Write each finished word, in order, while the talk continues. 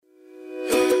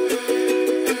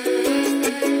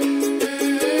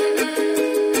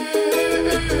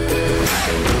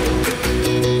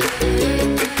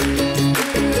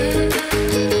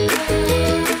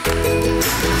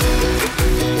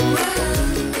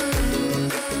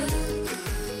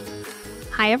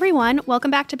Hi, everyone. Welcome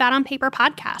back to Bad on Paper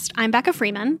podcast. I'm Becca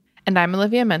Freeman. And I'm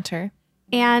Olivia Mentor.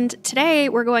 And today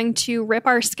we're going to rip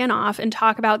our skin off and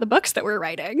talk about the books that we're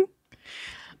writing.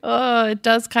 Oh, it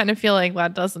does kind of feel like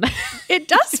that, doesn't it? It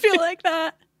does feel like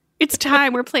that. It's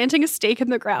time. We're planting a stake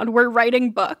in the ground. We're writing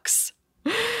books.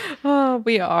 Oh,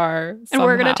 we are. And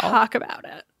we're going to talk about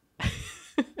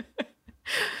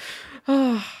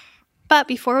it. But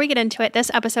before we get into it,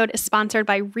 this episode is sponsored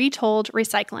by Retold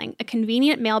Recycling, a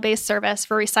convenient mail-based service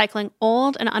for recycling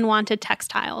old and unwanted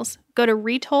textiles. Go to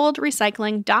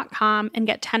retoldrecycling.com and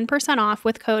get 10% off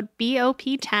with code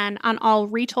BOP10 on all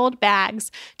Retold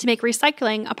bags to make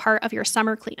recycling a part of your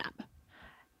summer cleanup.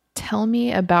 Tell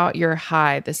me about your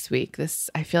high this week.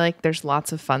 I feel like there's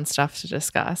lots of fun stuff to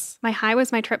discuss. My high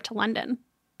was my trip to London.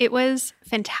 It was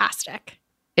fantastic.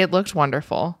 It looked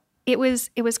wonderful. It was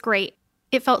great.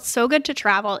 It felt so good to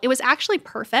travel. It was actually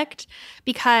perfect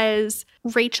because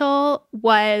Rachel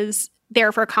was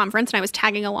there for a conference and I was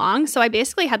tagging along. So I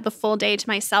basically had the full day to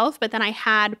myself, but then I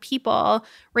had people,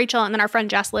 Rachel and then our friend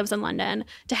Jess lives in London,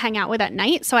 to hang out with at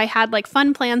night. So I had like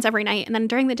fun plans every night. And then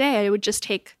during the day, I would just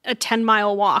take a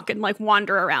 10-mile walk and like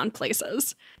wander around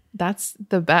places. That's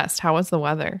the best. How was the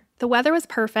weather? The weather was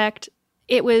perfect.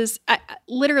 It was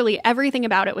literally everything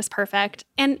about it was perfect.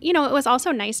 And, you know, it was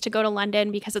also nice to go to London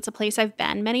because it's a place I've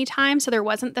been many times. So there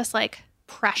wasn't this like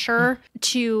pressure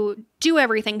to do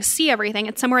everything, see everything.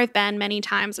 It's somewhere I've been many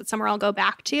times. It's somewhere I'll go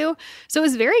back to. So it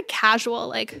was very casual.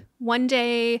 Like one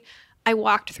day I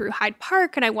walked through Hyde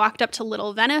Park and I walked up to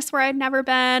Little Venice where I'd never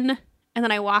been. And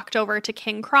then I walked over to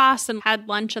King Cross and had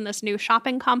lunch in this new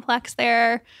shopping complex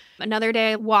there. Another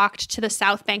day I walked to the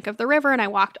south bank of the river and I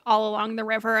walked all along the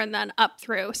river and then up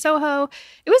through Soho.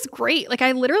 It was great. Like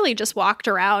I literally just walked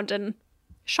around and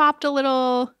shopped a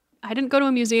little. I didn't go to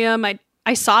a museum.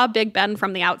 I saw Big Ben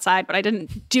from the outside, but I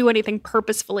didn't do anything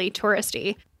purposefully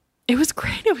touristy. It was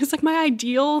great. It was like my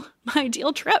ideal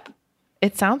trip.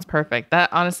 It sounds perfect.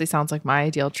 That honestly sounds like my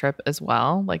ideal trip as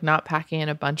well. Like not packing in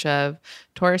a bunch of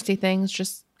touristy things,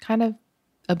 just kind of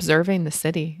observing the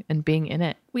city and being in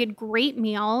it. We had great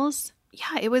meals.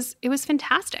 Yeah, it was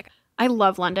fantastic. I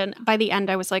love London. By the end,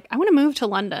 I was like, I want to move to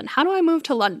London. How do I move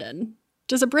to London?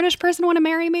 Does a British person want to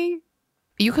marry me?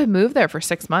 You could move there for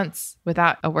 6 months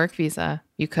without a work visa.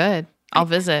 You could. I'll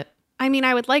visit. I mean,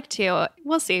 I would like to.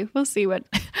 We'll see. We'll see what.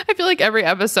 I feel like every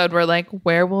episode we're like,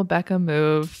 where will Becca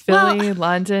move? Philly,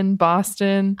 London,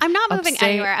 Boston. I'm not moving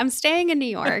anywhere. I'm staying in New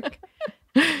York.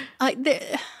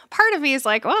 Part of me is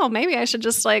like, well, maybe I should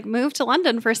just like move to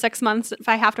London for 6 months if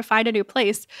I have to find a new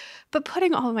place. But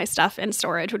putting all of my stuff in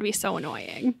storage would be so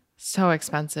annoying. So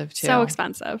expensive too. So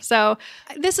expensive. So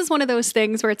this is one of those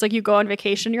things where it's like you go on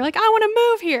vacation, you're like, I want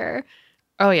to move here.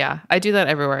 Oh yeah, I do that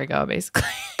everywhere I go, basically.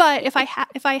 But if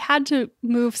I had to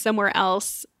move somewhere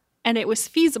else and it was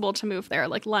feasible to move there,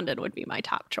 like London would be my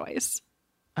top choice.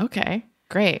 Okay,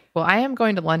 great. Well, I am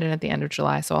going to London at the end of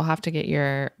July, so I'll have to get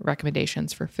your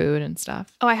recommendations for food and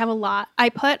stuff. Oh, I have a lot. I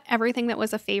put everything that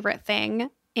was a favorite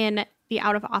thing in the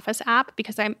Out of Office app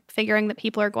because I'm figuring that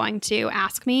people are going to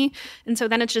ask me. And so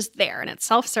then it's just there and it's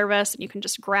self-service and you can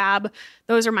just grab.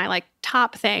 Those are my like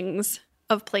top things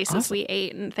of places we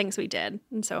ate and things we did.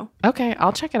 And so. Okay,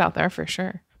 I'll check it out there for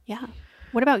sure. Yeah.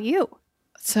 What about you?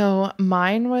 So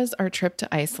mine was our trip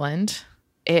to Iceland.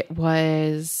 It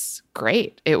was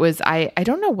great. It was, I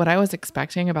don't know what I was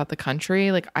expecting about the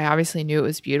country. Like I obviously knew it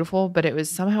was beautiful, but it was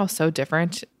somehow so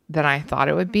different than I thought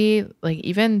it would be. Like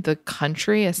even the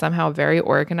country is somehow very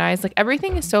organized. Like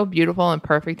everything is so beautiful and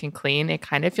perfect and clean. It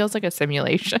kind of feels like a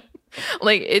simulation.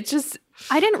 Like it just.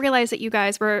 I didn't realize that you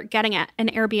guys were getting an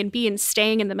Airbnb and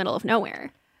staying in the middle of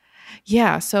nowhere.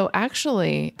 Yeah. So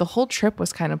actually, the whole trip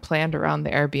was kind of planned around the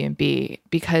Airbnb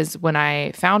because when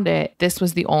I found it, this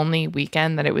was the only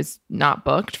weekend that it was not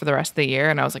booked for the rest of the year.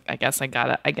 And I was like, I guess I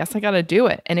gotta do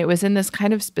it. And it was in this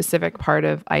kind of specific part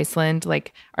of Iceland.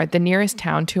 Like the nearest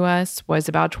town to us was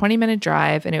about a 20-minute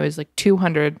drive, and it was like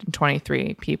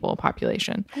 223 people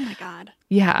population. Oh my God.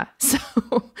 Yeah. So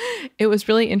it was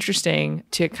really interesting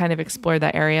to kind of explore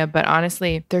that area. But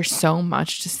honestly, there's so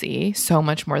much to see, so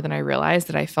much more than I realized,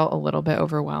 that I felt a little bit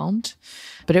overwhelmed.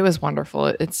 But it was wonderful.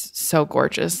 It's so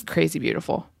gorgeous, crazy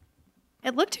beautiful.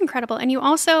 It looked incredible. And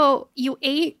you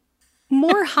ate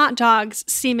more hot dogs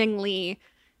seemingly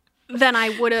than I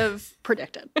would have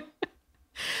predicted.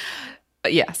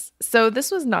 Yes. So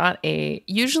this was not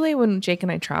usually when Jake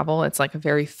and I travel, it's like a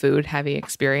very food heavy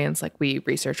experience. Like we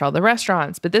research all the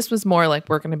restaurants, but this was more like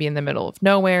we're going to be in the middle of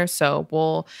nowhere. So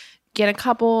we'll get a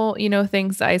couple,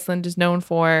 things Iceland is known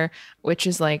for, which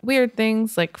is like weird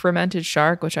things like fermented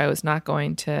shark, which I was not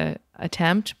going to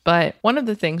attempt. But one of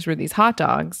the things were these hot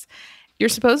dogs. You're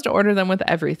supposed to order them with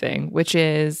everything, which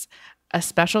is a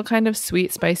special kind of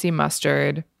sweet, spicy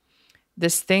mustard,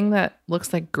 this thing that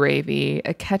looks like gravy,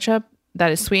 a ketchup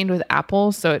that is sweetened with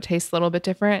apples, so it tastes a little bit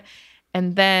different.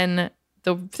 And then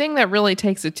the thing that really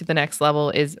takes it to the next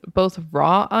level is both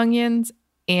raw onions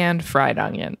and fried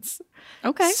onions.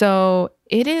 Okay. So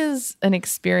it is an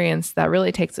experience that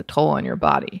really takes a toll on your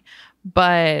body.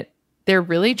 But they're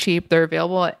really cheap. They're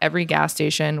available at every gas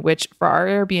station, which for our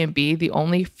Airbnb, the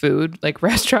only food like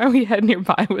restaurant we had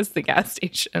nearby was the gas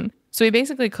station. So we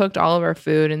basically cooked all of our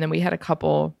food and then we had a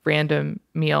couple random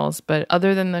meals. But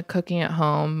other than the cooking at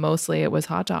home, mostly it was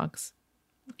hot dogs.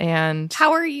 And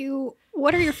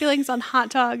what are your feelings on hot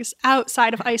dogs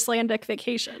outside of Icelandic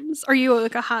vacations? Are you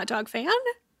like a hot dog fan?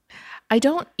 I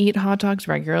don't eat hot dogs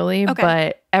regularly,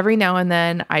 but every now and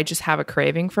then I just have a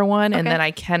craving for one and then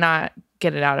I cannot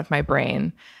get it out of my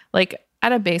brain. Like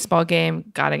at a baseball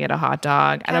game, gotta get a hot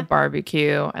dog. At a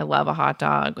barbecue, I love a hot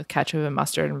dog with ketchup and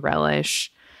mustard and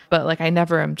relish. But like I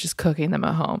never am just cooking them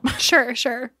at home. Sure.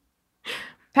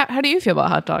 How do you feel about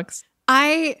hot dogs?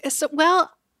 I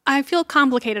feel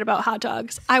complicated about hot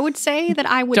dogs. I would say that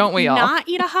I would not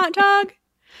eat a hot dog.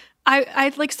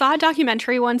 I like saw a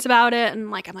documentary once about it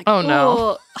and like I'm like, oh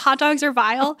no, hot dogs are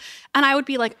vile. And I would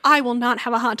be like, I will not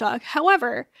have a hot dog.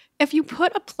 However, if you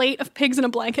put a plate of pigs in a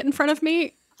blanket in front of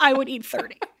me, I would eat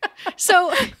 30.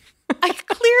 So I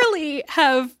clearly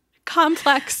have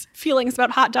complex feelings about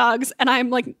hot dogs and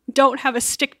I'm like, don't have a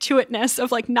stick-to-itness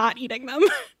of like not eating them.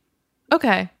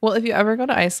 Okay. Well, if you ever go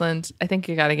to Iceland, I think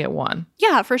you got to get one.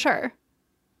 Yeah, for sure.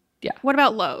 Yeah. What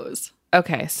about Lowe's?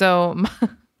 Okay. So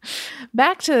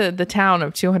back to the town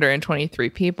of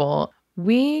 223 people,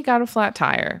 we got a flat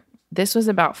tire. This was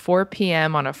about 4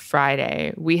 p.m. on a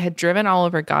Friday. We had driven all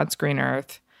over God's green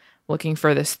earth looking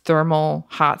for this thermal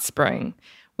hot spring.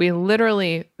 We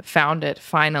literally found it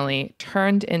finally,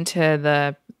 turned into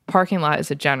the parking lot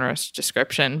is a generous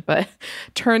description, but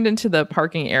turned into the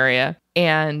parking area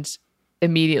and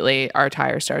immediately our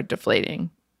tires started deflating.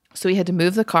 So we had to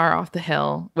move the car off the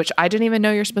hill, which I didn't even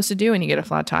know you're supposed to do when you get a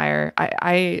flat tire.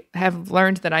 I have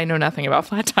learned that I know nothing about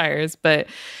flat tires, but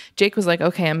Jake was like,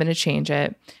 okay, I'm going to change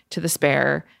it to the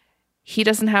spare. He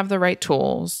doesn't have the right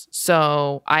tools.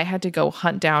 So I had to go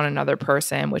hunt down another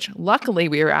person, which luckily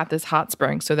we were at this hot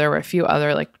spring. So there were a few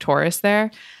other like tourists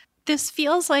there. This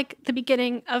feels like the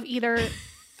beginning of either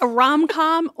a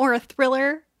rom-com or a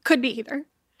thriller. Could be either.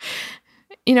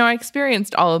 You know, I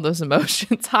experienced all of those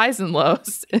emotions, highs and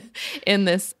lows, in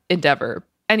this endeavor.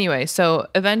 Anyway, so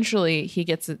eventually he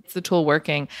gets the tool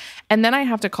working. And then I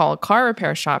have to call a car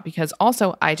repair shop because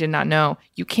also I did not know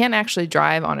you can't actually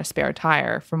drive on a spare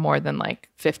tire for more than like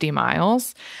 50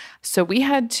 miles. So we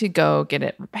had to go get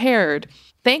it repaired.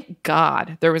 Thank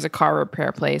God there was a car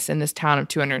repair place in this town of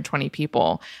 220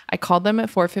 people. I called them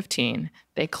at 4:15.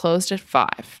 They closed at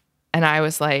 5. And I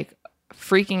was like,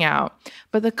 freaking out.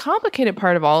 But the complicated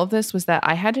part of all of this was that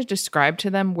I had to describe to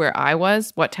them where I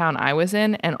was, what town I was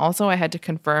in, and also I had to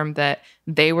confirm that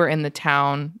they were in the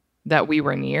town that we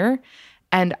were near.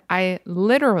 And I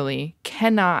literally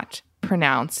cannot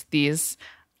pronounce these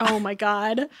oh my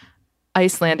God,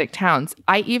 Icelandic towns.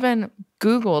 I even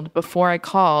Googled before I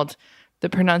called the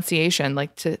pronunciation,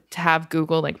 like to have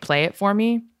Google like play it for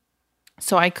me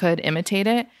so I could imitate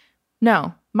it.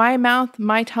 No, my mouth,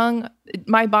 my tongue,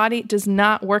 my body does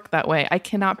not work that way. I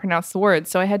cannot pronounce the words.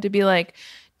 So I had to be like,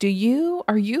 are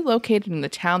you located in the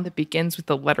town that begins with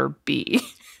the letter B?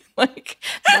 Like,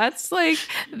 that's like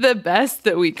the best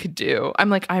that we could do. I'm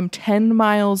like, I'm 10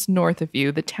 miles north of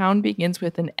you. The town begins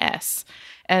with an S.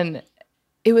 And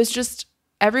it was just,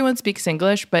 everyone speaks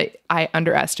English, but I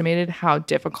underestimated how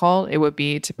difficult it would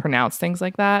be to pronounce things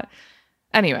like that.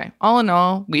 Anyway, all in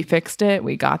all, we fixed it.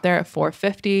 We got there at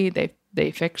 4:50.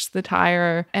 They fixed the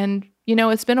tire. And, you know,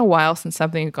 it's been a while since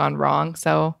something had gone wrong.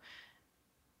 So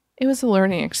it was a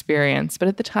learning experience. But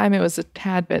at the time, it was a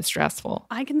tad bit stressful.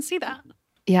 I can see that.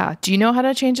 Yeah. Do you know how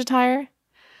to change a tire?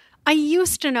 I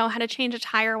used to know how to change a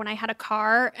tire when I had a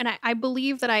car. And I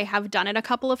believe that I have done it a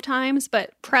couple of times.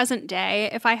 But present day,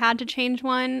 if I had to change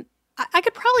one, I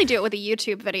could probably do it with a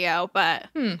YouTube video. But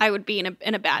I would be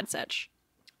in a bad sitch.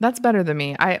 That's better than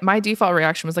me. My default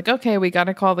reaction was like, okay, we got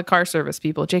to call the car service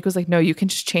people. Jake was like, no, you can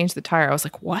just change the tire. I was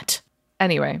like, what?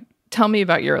 Anyway, tell me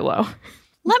about your low.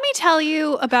 Let me tell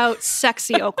you about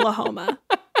sexy Oklahoma,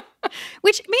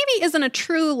 which maybe isn't a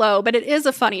true low, but it is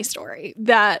a funny story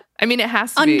that it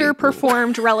has to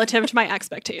underperformed relative to my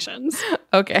expectations.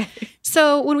 Okay.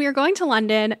 So when we were going to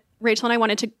London, Rachel and I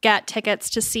wanted to get tickets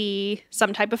to see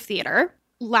some type of theater.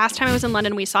 Last time I was in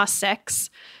London, we saw Six,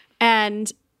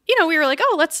 and you know, we were like,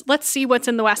 oh, let's see what's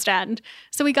in the West End.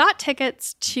 So we got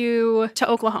tickets to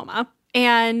Oklahoma.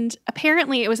 And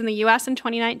apparently it was in the US in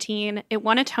 2019. It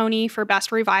won a Tony for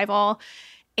Best Revival.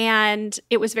 And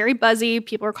it was very buzzy.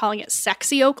 People were calling it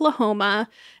Sexy Oklahoma.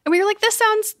 And we were like,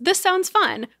 this sounds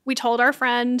fun. We told our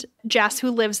friend Jess, who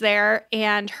lives there,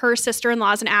 and her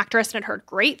sister-in-law is an actress and had heard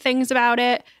great things about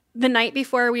it. The night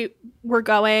before we were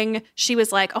going, she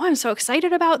was like, oh, I'm so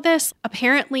excited about this.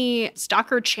 Apparently,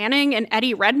 Stockard Channing and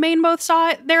Eddie Redmayne both saw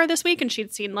it there this week, and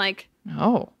she'd seen I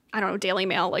don't know, Daily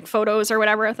Mail, like photos or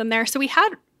whatever of them there. So we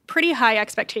had pretty high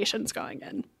expectations going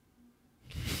in.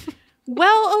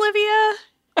 Well, Olivia,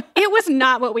 it was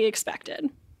not what we expected.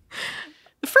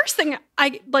 The first thing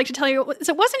I'd like to tell you is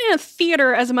it wasn't in a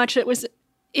theater as much as it was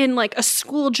in like a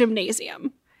school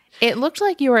gymnasium. It looked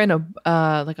like you were in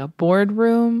a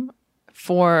boardroom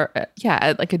for,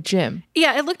 like a gym.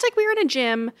 Yeah, it looked like we were in a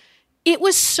gym. It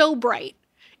was so bright.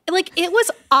 Like, it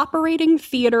was operating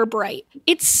theater bright.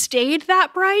 It stayed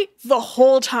that bright the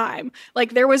whole time.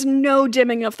 Like, there was no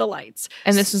dimming of the lights.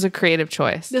 And this was a creative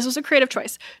choice. This was a creative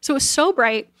choice. So it was so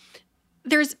bright.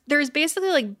 There's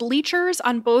basically like bleachers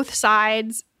on both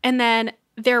sides. And then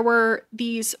there were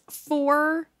these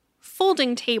 4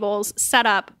 folding tables set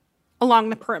up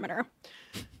along the perimeter.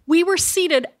 We were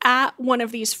seated at one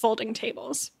of these folding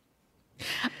tables.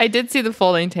 I did see the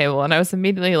folding table and I was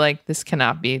immediately like, this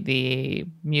cannot be the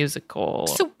musical.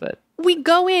 So we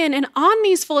go in, and on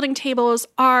these folding tables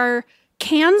are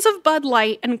cans of Bud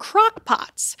Light and crock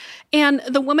pots. And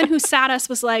the woman who sat us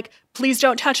was like, please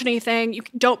don't touch anything. You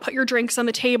don't put your drinks on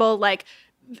the table. Like,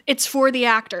 it's for the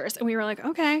actors. And we were like,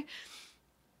 okay.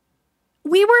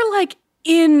 We were like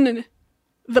in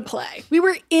the play. We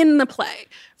were in the play.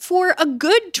 For a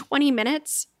good 20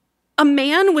 minutes, a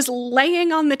man was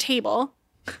laying on the table.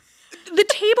 The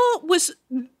table was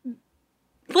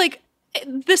like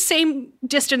the same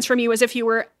distance from you as if you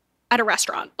were at a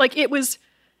restaurant. Like, it was,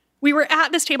 we were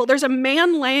at this table. There's a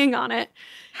man laying on it.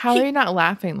 How are you not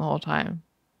laughing the whole time?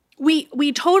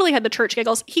 We totally had the church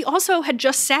giggles. He also had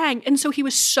just sang, and so he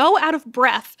was so out of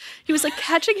breath. He was like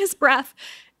catching his breath,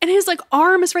 and his like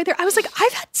arm is right there. I was like,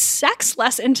 I've had sex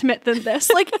less intimate than this.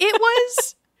 Like, it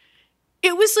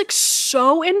was like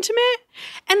so intimate.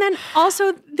 And then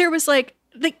also there was like,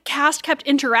 the cast kept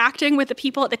interacting with the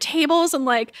people at the tables, and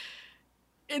like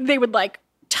they would like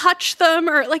touch them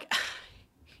or like.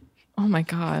 Oh my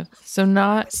God. So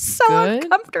not so good?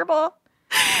 Uncomfortable.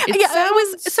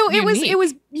 It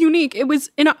was unique. It was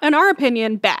in our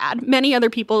opinion bad. Many other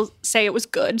people say it was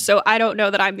good, so I don't know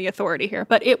that I'm the authority here,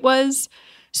 but it was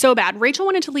so bad. Rachel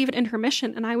wanted to leave at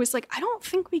intermission, and I was like, I don't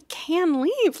think we can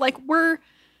leave. Like,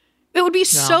 it would be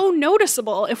so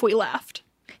noticeable if we left.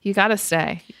 You got to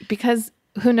stay, because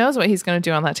who knows what he's going to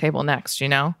do on that table next, you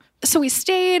know? So we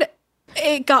stayed.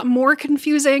 It got more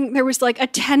confusing. There was like a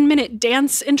 10-minute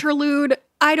dance interlude.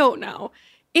 I don't know.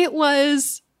 It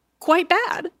was quite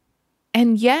bad.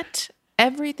 And yet,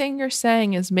 everything you're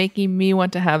saying is making me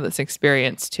want to have this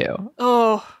experience too.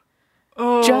 Oh.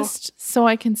 Just so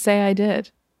I can say I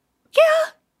did.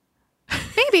 Yeah.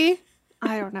 Maybe.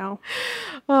 I don't know.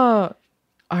 Oh.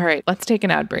 All right, let's take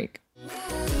an ad break.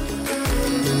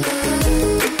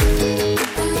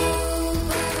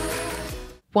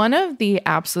 One of the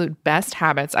absolute best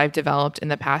habits I've developed in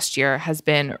the past year has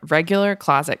been regular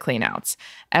closet cleanouts.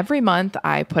 Every month,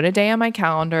 I put a day on my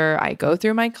calendar, I go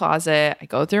through my closet, I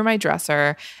go through my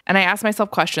dresser, and I ask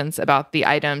myself questions about the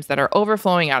items that are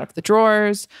overflowing out of the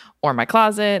drawers or my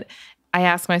closet. I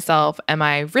ask myself, am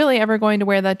I really ever going to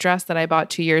wear that dress that I bought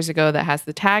 2 years ago that has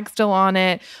the tag still on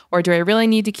it? Or do I really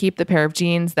need to keep the pair of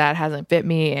jeans that hasn't fit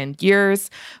me in years?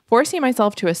 Forcing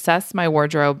myself to assess my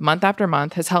wardrobe month after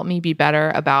month has helped me be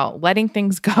better about letting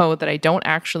things go that I don't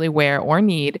actually wear or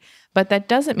need. But that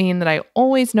doesn't mean that I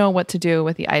always know what to do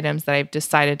with the items that I've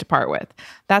decided to part with.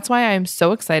 That's why I am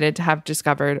so excited to have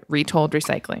discovered Retold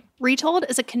Recycling. Retold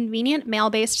is a convenient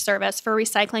mail-based service for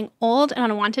recycling old and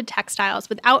unwanted textiles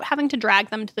without having to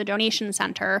drag them to the donation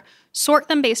center, sort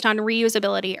them based on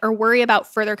reusability, or worry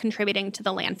about further contributing to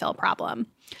the landfill problem.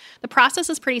 The process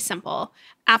is pretty simple.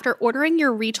 After ordering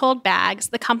your Retold bags,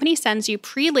 the company sends you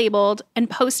pre-labeled and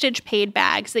postage-paid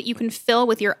bags that you can fill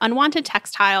with your unwanted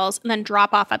textiles and then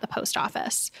drop off at the post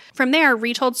office. From there,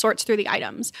 Retold sorts through the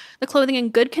items. The clothing in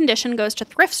good condition goes to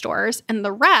thrift stores, and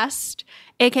the rest,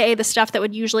 aka the stuff that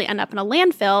would usually end up in a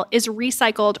landfill, is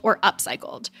recycled or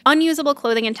upcycled. Unusable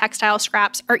clothing and textile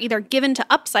scraps are either given to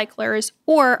upcyclers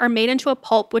or are made into a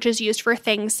pulp which is used for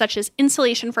things such as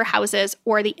insulation for houses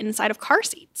or the inside of car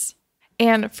seats.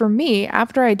 And for me,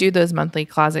 after I do those monthly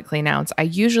closet cleanouts, I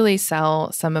usually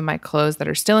sell some of my clothes that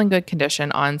are still in good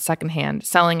condition on secondhand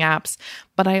selling apps,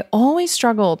 but I always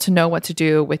struggle to know what to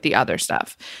do with the other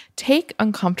stuff. Take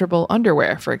uncomfortable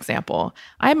underwear, for example.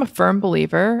 I'm a firm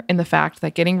believer in the fact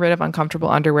that getting rid of uncomfortable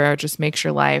underwear just makes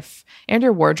your life and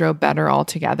your wardrobe better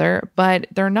altogether, but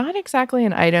they're not exactly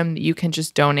an item that you can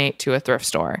just donate to a thrift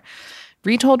store.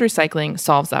 Retold Recycling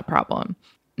solves that problem.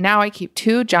 Now I keep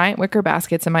 2 giant wicker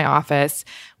baskets in my office.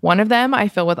 One of them I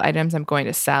fill with items I'm going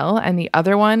to sell, and the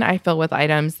other one I fill with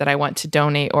items that I want to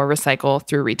donate or recycle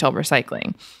through Retold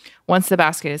Recycling. Once the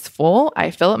basket is full, I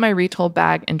fill up my Retold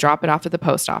bag and drop it off at the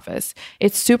post office.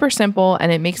 It's super simple,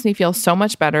 and it makes me feel so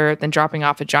much better than dropping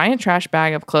off a giant trash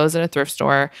bag of clothes at a thrift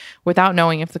store without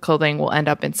knowing if the clothing will end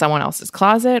up in someone else's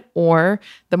closet or,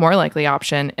 the more likely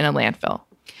option, in a landfill.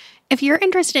 If you're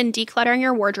interested in decluttering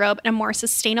your wardrobe in a more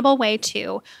sustainable way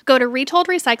too, go to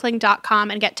retoldrecycling.com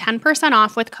and get 10%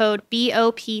 off with code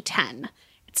BOP10.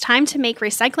 It's time to make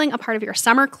recycling a part of your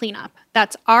summer cleanup.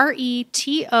 That's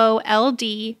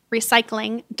RETOLD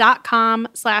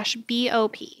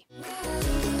recycling.com/BOP.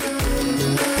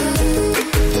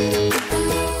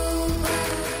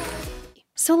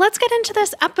 So let's get into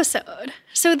this episode.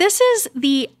 So this is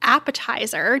the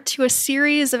appetizer to a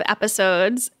series of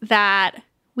episodes that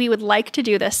we would like to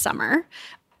do this summer.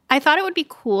 I thought it would be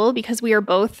cool because we are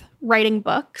both writing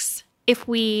books if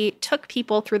we took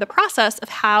people through the process of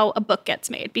how a book gets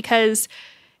made. Because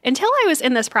until I was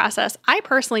in this process, I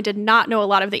personally did not know a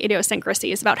lot of the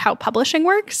idiosyncrasies about how publishing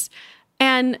works.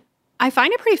 And I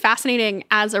find it pretty fascinating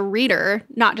as a reader,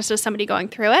 not just as somebody going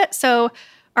through it. So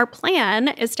our plan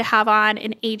is to have on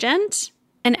an agent,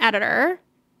 an editor,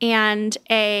 and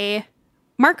a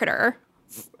marketer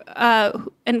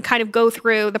and kind of go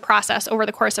through the process over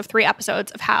the course of 3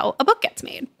 episodes of how a book gets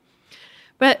made.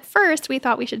 But first, we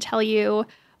thought we should tell you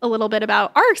a little bit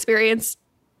about our experience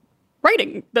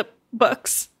writing the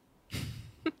books.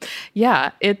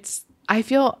 Yeah, I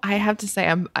have to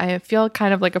say, I feel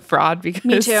kind of like a fraud because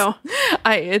Me too.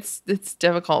 It's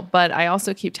difficult, but I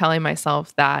also keep telling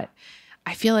myself that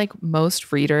I feel like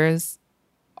most readers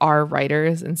are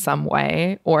writers in some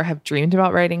way or have dreamed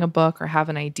about writing a book or have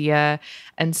an idea.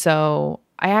 And so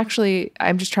I'm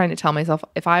just trying to tell myself,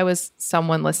 if I was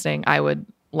someone listening, I would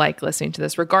like listening to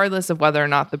this, regardless of whether or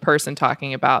not the person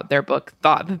talking about their book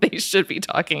thought that they should be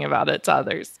talking about it to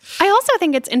others. I also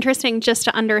think it's interesting just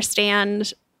to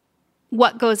understand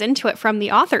what goes into it from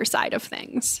the author side of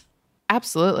things.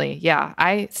 Absolutely. Yeah.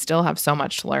 I still have so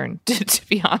much to learn, to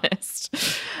be honest.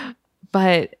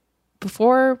 But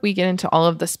before we get into all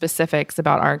of the specifics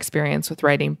about our experience with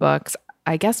writing books,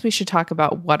 I guess we should talk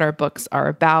about what our books are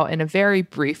about in a very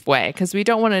brief way, because we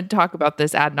don't want to talk about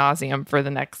this ad nauseum for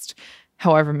the next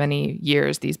however many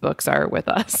years these books are with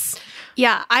us.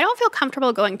 Yeah, I don't feel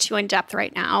comfortable going too in depth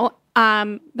right now.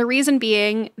 The reason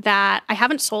being that I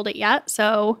haven't sold it yet,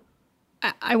 so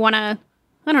I want to,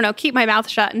 keep my mouth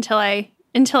shut until I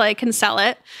can sell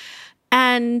it.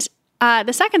 And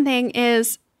the second thing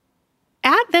is,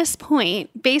 at this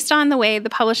point, based on the way the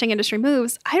publishing industry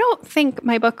moves, I don't think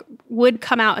my book would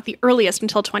come out at the earliest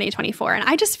until 2024. And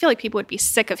I just feel like people would be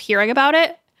sick of hearing about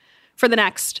it for the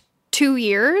next 2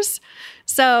 years.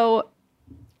 So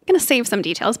I'm going to save some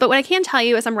details. But what I can tell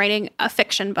you is I'm writing a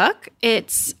fiction book.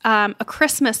 It's a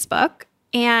Christmas book.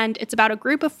 And it's about a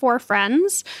group of 4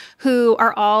 friends who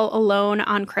are all alone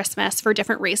on Christmas for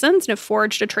different reasons and have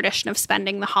forged a tradition of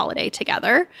spending the holiday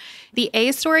together. The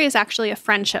A story is actually a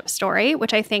friendship story,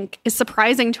 which I think is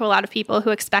surprising to a lot of people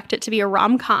who expect it to be a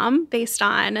rom-com based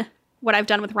on what I've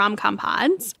done with rom-com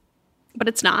pods, but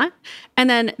it's not. And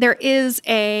then there is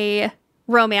a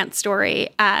romance story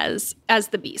as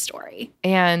the B story.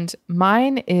 And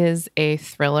mine is a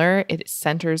thriller. It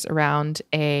centers around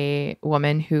a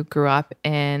woman who grew up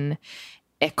in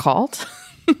a cult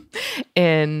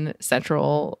in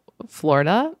Central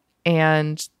Florida.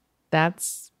 And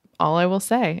that's all I will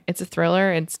say. It's a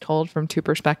thriller. It's told from 2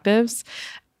 perspectives.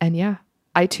 And yeah,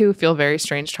 I too feel very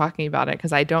strange talking about it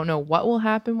because I don't know what will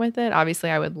happen with it. Obviously,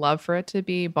 I would love for it to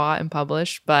be bought and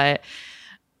published, but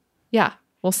yeah,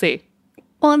 we'll see.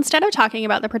 Well, instead of talking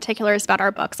about the particulars about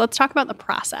our books, let's talk about the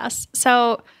process.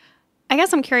 So I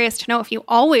guess I'm curious to know if you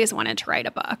always wanted to write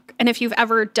a book and if you've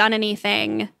ever done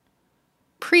anything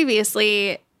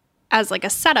previously as like a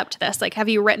setup to this. Like, have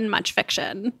you written much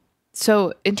fiction?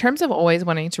 So in terms of always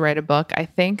wanting to write a book, I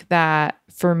think that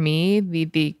for me,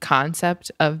 the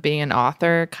concept of being an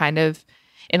author kind of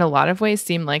in a lot of ways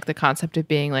seemed like the concept of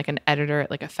being like an editor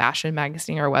at like a fashion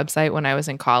magazine or a website when I was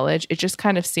in college. It just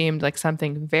kind of seemed like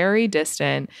something very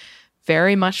distant,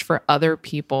 very much for other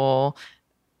people.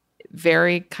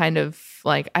 very kind of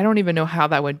like, I don't even know how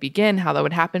that would begin, how that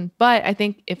would happen. But I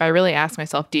think if I really ask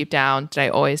myself deep down, did I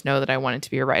always know that I wanted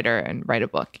to be a writer and write a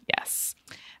book? Yes.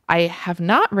 I have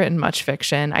not written much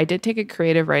fiction. I did take a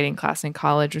creative writing class in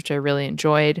college, which I really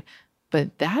enjoyed,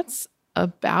 but that's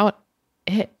about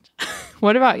it.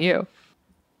 What about you?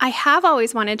 I have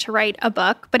always wanted to write a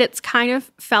book, but it's kind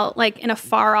of felt like in a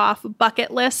far off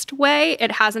bucket list way.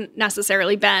 It hasn't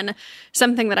necessarily been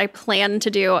something that I plan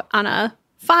to do on a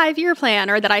 5-year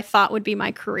plan or that I thought would be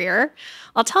my career.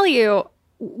 I'll tell you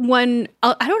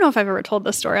I don't know if I've ever told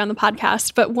this story on the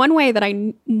podcast, but one way that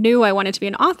I knew I wanted to be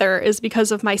an author is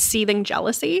because of my seething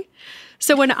jealousy.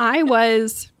 So when I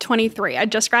was 23, I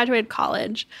just graduated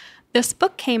college, this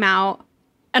book came out.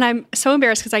 And I'm so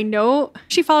embarrassed because I know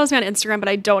she follows me on Instagram, but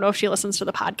I don't know if she listens to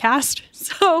the podcast.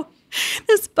 So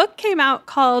this book came out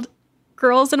called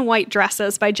Girls in White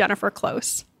Dresses by Jennifer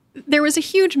Close. There was a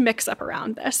huge mix-up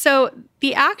around this. So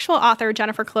the actual author,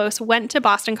 Jennifer Close, went to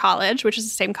Boston College, which is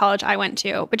the same college I went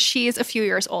to, but she's a few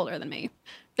years older than me.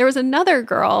 There was another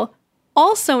girl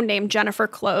also named Jennifer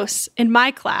Close in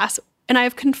my class, and I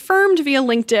have confirmed via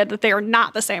LinkedIn that they are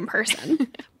not the same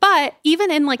person. But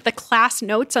even in like the class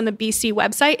notes on the BC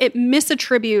website, it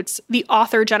misattributes the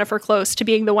author Jennifer Close to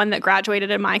being the one that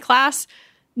graduated in my class,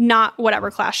 not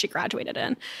whatever class she graduated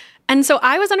in. And so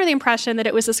I was under the impression that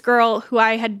it was this girl who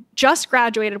I had just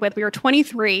graduated with. We were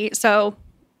 23, so,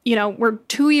 we're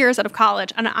 2 years out of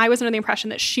college. And I was under the impression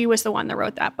that she was the one that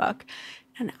wrote that book.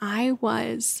 And I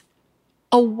was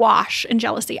awash in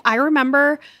jealousy. I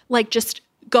remember like just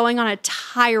going on a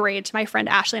tirade to my friend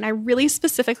Ashley. And I really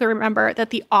specifically remember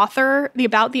that the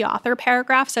about the author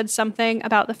paragraph said something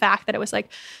about the fact that it was like,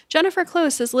 Jennifer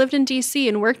Close has lived in DC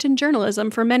and worked in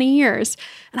journalism for many years.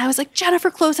 And I was like,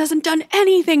 Jennifer Close hasn't done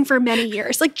anything for many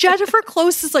years. Like Jennifer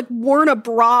Close has like worn a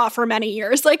bra for many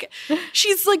years. Like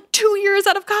she's like 2 years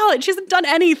out of college. She hasn't done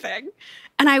anything.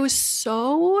 And I was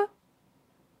so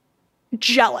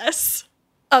jealous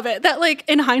of it that like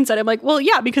in hindsight I'm like, well,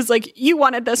 yeah, because like you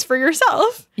wanted this for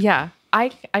yourself. Yeah, I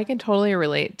can totally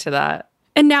relate to that.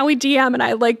 And now we DM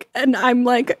and I'm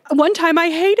like, one time I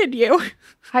hated you.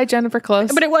 Hi, Jennifer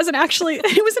Close. But it wasn't actually,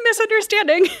 it was a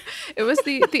misunderstanding. It was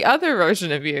the other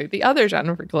version of you, the other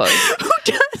Jennifer Close. Who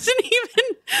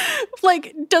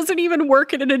doesn't even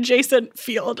work in an adjacent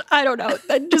field. I don't know.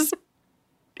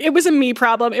 It was a me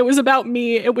problem. It was about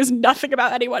me. It was nothing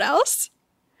about anyone else.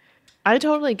 I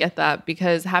totally get that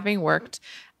because having worked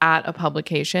at a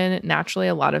publication, naturally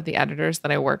a lot of the editors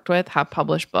that I worked with have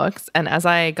published books. And as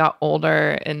I got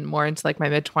older and more into like my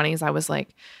mid-20s, I was like,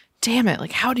 damn it,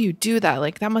 like how do you do that?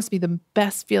 Like that must be the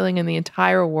best feeling in the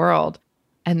entire world.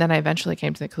 And then I eventually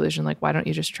came to the conclusion, like, why don't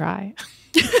you just try?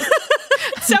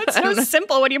 Sounds so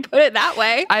simple when you put it that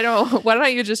way. Why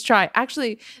don't you just try?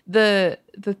 Actually, the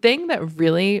thing that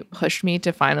really pushed me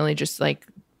to finally just like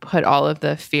put all of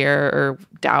the fear or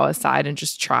doubt aside and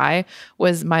just try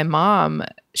was my mom.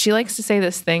 She likes to say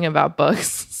this thing about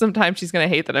books. Sometimes she's going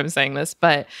to hate that I'm saying this,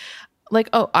 but like,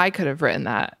 oh, I could have written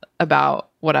that about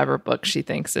whatever book she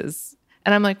thinks is.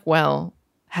 And I'm like, well,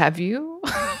 have you?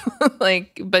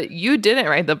 But you didn't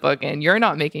write the book and you're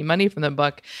not making money from the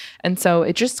book. And so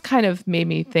it just kind of made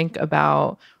me think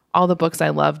about all the books I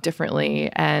love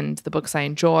differently and the books I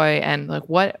enjoy and like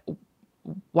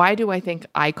why do I think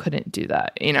I couldn't do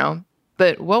that,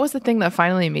 But what was the thing that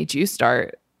finally made you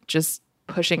start just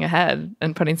pushing ahead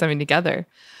and putting something together?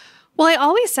 Well, I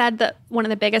always said that one of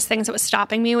the biggest things that was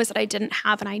stopping me was that I didn't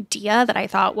have an idea that I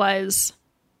thought was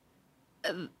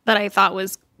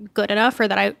good enough or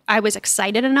that I was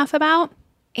excited enough about.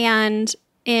 And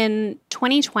in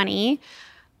 2020,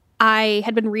 I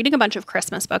had been reading a bunch of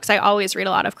Christmas books. I always read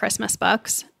a lot of Christmas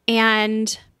books.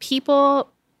 And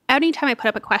anytime I put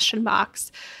up a question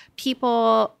box,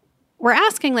 people were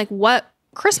asking, like, what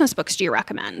Christmas books do you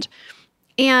recommend?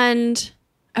 And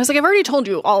I was like, I've already told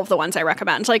you all of the ones I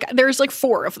recommend. Like, there's like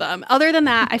 4 of them. Other than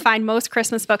that, I find most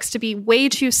Christmas books to be way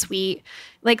too sweet.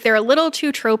 Like, they're a little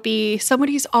too tropey.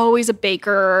 Somebody's always a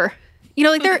baker.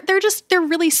 They're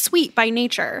really sweet by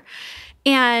nature.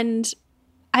 And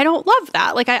I don't love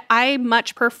that. Like, I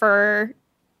much prefer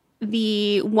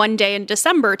the One Day in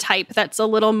December type that's a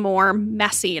little more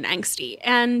messy and angsty.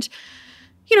 And,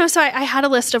 so I had a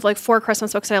list of like 4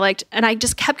 Christmas books that I liked, and I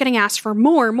just kept getting asked for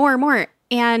more.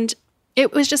 And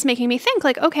it was just making me think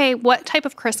like, okay, what type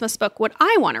of Christmas book would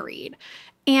I want to read?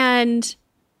 And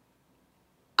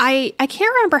I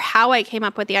can't remember how I came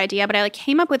up with the idea, but I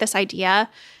came up with this idea. And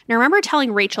I remember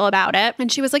telling Rachel about it,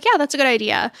 and she was like, yeah, that's a good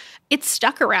idea. It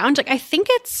stuck around. Like, I think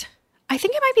it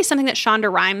might be something that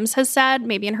Shonda Rhimes has said,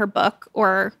 maybe in her book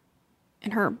or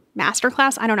in her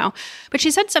masterclass. I don't know. But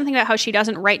she said something about how she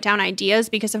doesn't write down ideas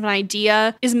because if an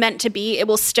idea is meant to be, it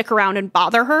will stick around and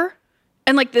bother her.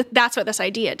 And like that's what this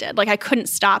idea did. Like I couldn't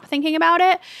stop thinking about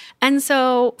it. And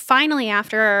so finally,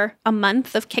 after a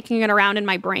month of kicking it around in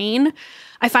my brain,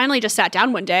 I finally just sat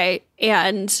down one day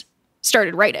and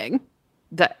started writing.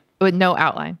 With no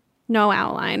outline. No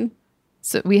outline.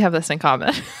 So we have this in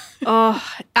common. Oh,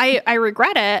 I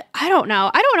regret it. I don't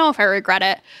know. I don't know if I regret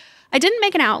it. I didn't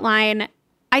make an outline.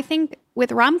 I think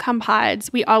with Rom-Com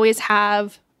Pods, we always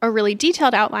have a really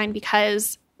detailed outline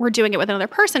because we're doing it with another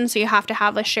person, so you have to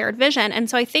have a shared vision. And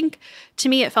so I think, to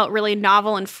me, it felt really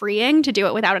novel and freeing to do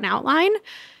it without an outline.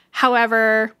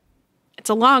 However,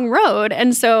 it's a long road,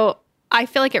 and so I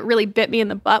feel like it really bit me in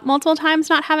the butt multiple times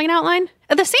not having an outline.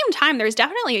 At the same time, there's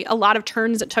definitely a lot of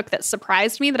turns it took that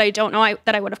surprised me that I don't know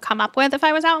that I would have come up with if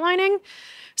I was outlining.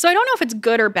 So I don't know if it's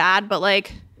good or bad, but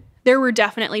like there were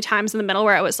definitely times in the middle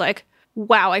where I was like,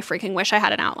 wow, I freaking wish I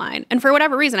had an outline. And for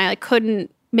whatever reason, I like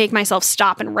couldn't make myself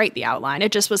stop and write the outline.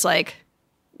 It just was like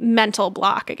mental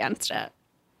block against it.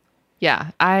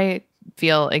 Yeah, I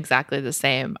feel exactly the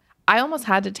same. I almost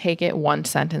had to take it one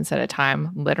sentence at a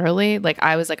time, literally. Like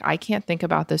I was like, I can't think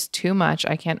about this too much.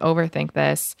 I can't overthink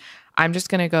this. I'm just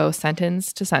going to go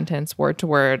sentence to sentence, word to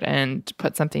word, and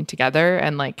put something together.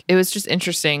 And like, it was just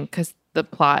interesting because the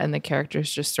plot and the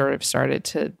characters just sort of started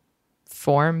to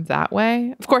form that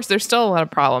way. Of course, there's still a lot of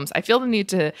problems. I feel the need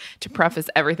to preface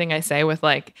everything I say with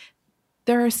like,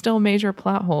 there are still major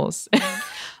plot holes.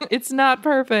 It's not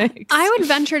perfect. I would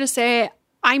venture to say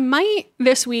I might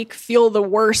this week feel the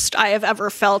worst I have ever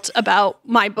felt about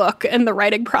my book and the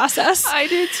writing process. I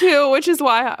did too, which is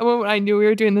why when I knew we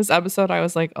were doing this episode, I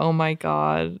was like, oh my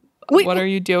God, what are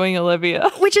you doing, Olivia?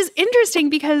 Which is interesting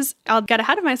because I'll get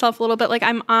ahead of myself a little bit. Like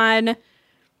I'm on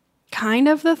kind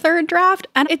of the third draft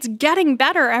and it's getting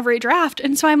better every draft.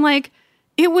 And so I'm like,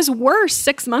 it was worse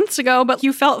 6 months ago, but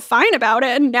you felt fine about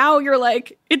it. And now you're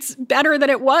like, it's better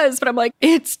than it was. But I'm like,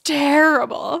 it's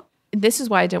terrible. This is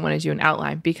why I didn't want to do an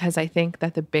outline, because I think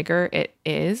that the bigger it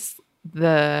is,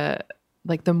 the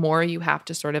more you have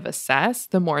to sort of assess,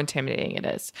 the more intimidating it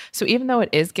is. So even though it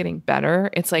is getting better,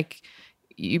 it's like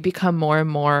you become more and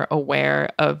more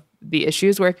aware of the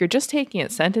issues where if you're just taking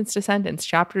it sentence to sentence,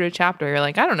 chapter to chapter, you're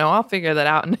like, I don't know, I'll figure that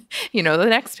out in, the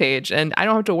next page. And I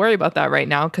don't have to worry about that right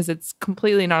now because it's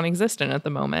completely non-existent at the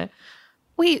moment.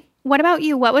 Wait, what about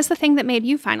you? What was the thing that made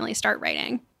you finally start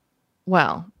writing?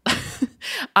 Well,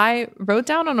 I wrote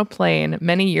down on a plane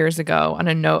many years ago on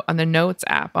the Notes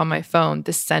app on my phone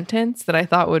this sentence that I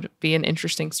thought would be an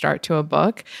interesting start to a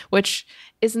book, which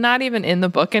is not even in the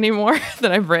book anymore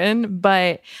that I've written.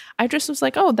 But I just was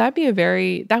like, oh, that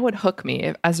would hook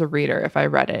me as a reader if I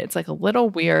read it. It's like a little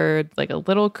weird, like a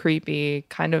little creepy,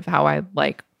 kind of how I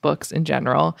like books in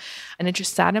general. And it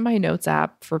just sat in my Notes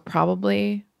app for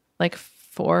probably like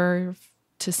 4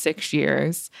 to 6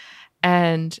 years.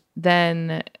 And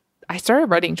then I started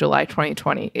writing July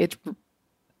 2020. It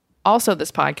also,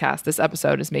 this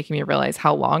episode is making me realize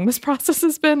how long this process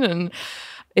has been, and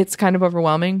it's kind of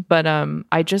overwhelming. But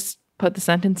I just put the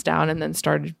sentence down and then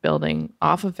started building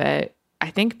off of it. I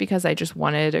think because I just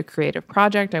wanted a creative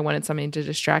project. I wanted something to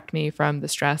distract me from the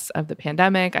stress of the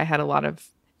pandemic. I had a lot of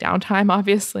downtime,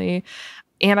 obviously.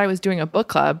 And I was doing a book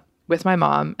club with my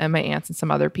mom and my aunts and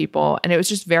some other people. And it was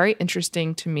just very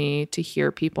interesting to me to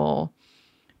hear people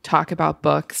talk about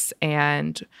books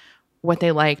and what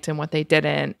they liked and what they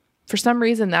didn't. For some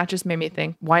reason, that just made me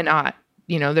think, why not?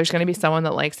 There's going to be someone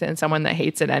that likes it and someone that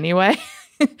hates it anyway.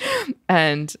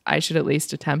 And I should at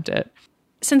least attempt it.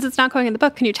 Since it's not going in the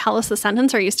book, can you tell us the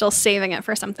sentence, or are you still saving it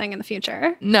for something in the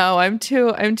future? No, I'm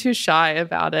too shy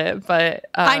about it, but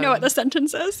I know what the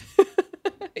sentence is.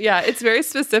 Yeah, it's very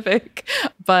specific.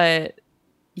 But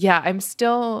yeah,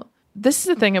 this is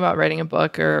the thing about writing a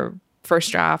book or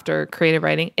first draft or creative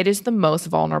writing. It is the most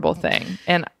vulnerable thing.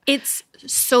 And it's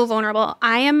so vulnerable.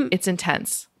 It's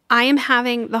intense. I am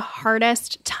having the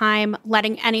hardest time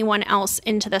letting anyone else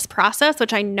into this process,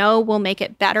 which I know will make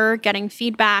it better, getting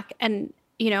feedback and,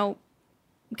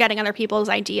 getting other people's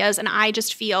ideas. And I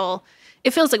just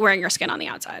it feels like wearing your skin on the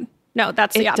outside. No,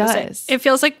 that's the opposite. Does. It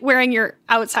feels like wearing your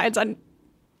insides on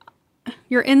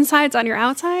your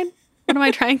outside. What am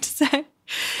I trying to say?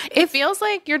 It feels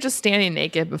like you're just standing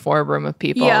naked before a room of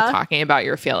people talking about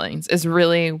your feelings is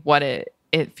really what it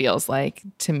feels like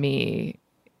to me.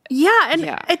 Yeah.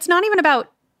 And it's not even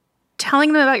about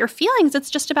telling them about your feelings. It's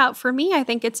just about, for me, I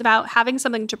think it's about having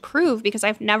something to prove because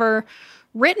I've never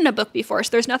written a book before.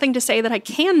 So there's nothing to say that I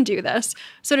can do this.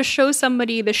 So to show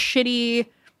somebody the shitty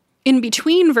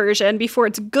in-between version before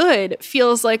it's good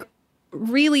feels like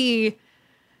really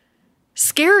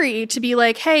scary to be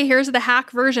like, hey, here's the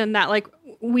hack version that like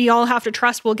we all have to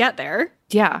trust we'll get there.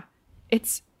 Yeah.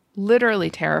 It's literally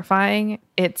terrifying.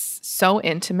 It's so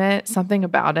intimate. Something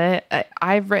about it.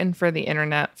 I've written for the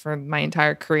internet for my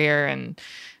entire career and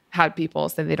had people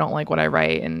say they don't like what I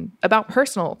write and about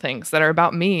personal things that are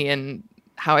about me and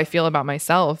how I feel about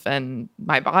myself and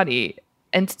my body.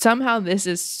 And somehow this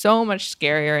is so much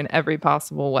scarier in every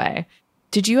possible way.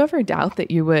 Did you ever doubt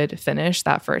that you would finish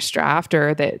that first draft,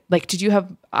 or that like,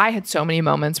 I had so many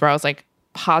moments where I was like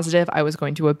positive I was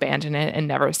going to abandon it and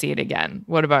never see it again.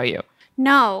 What about you?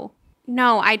 No,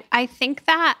 I think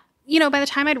that, by the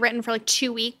time I'd written for like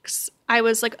 2 weeks, I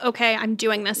was like, okay, I'm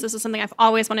doing this. This is something I've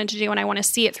always wanted to do and I want to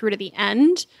see it through to the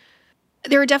end.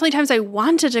 There were definitely times I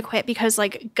wanted to quit because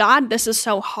like, God, this is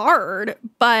so hard.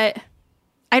 But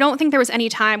I don't think there was any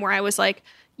time where I was like,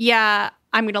 yeah,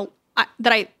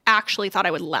 that I actually thought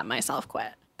I would let myself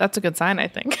quit. That's a good sign, I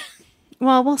think.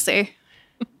 Well, we'll see.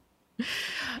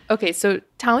 Okay, so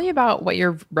tell me about what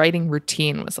your writing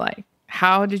routine was like.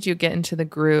 How did you get into the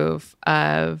groove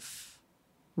of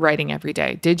writing every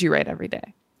day? Did you write every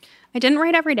day? I didn't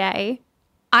write every day.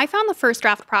 I found the first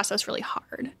draft process really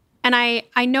hard. And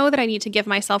I know that I need to give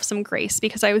myself some grace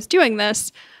because I was doing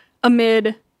this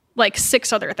amid like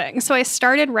 6 other things. So I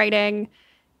started writing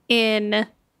in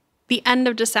the end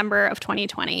of December of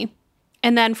 2020.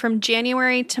 And then from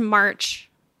January to March,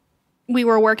 we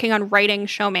were working on writing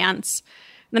Showmance.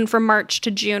 And then from March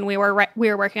to June, we were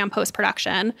working on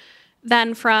post-production.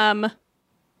 Then from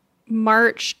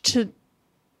March to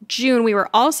June, we were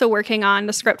also working on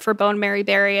the script for Bone Mary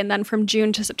Berry. And then from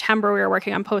June to September, we were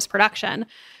working on post-production.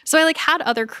 So I like had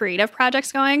other creative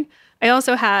projects going. I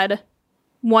also had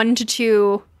 1 to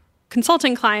 2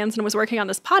 consulting clients and was working on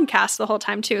this podcast the whole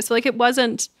time too. So like it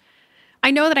wasn't, I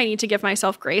know that I need to give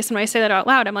myself grace. And when I say that out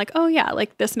loud, I'm like, oh yeah,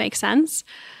 like this makes sense.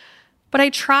 But I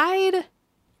tried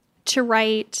to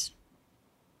write,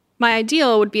 my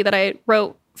ideal would be that I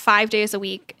wrote 5 days a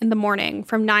week in the morning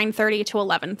from 9:30 to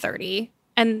 11:30.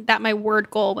 And that my word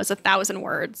goal was 1,000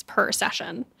 words per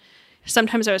session.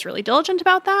 Sometimes I was really diligent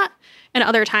about that. And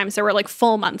other times there were like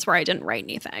full months where I didn't write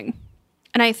anything.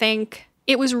 And I think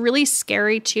it was really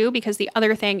scary too, because the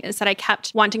other thing is that I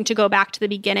kept wanting to go back to the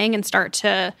beginning and start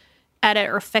to edit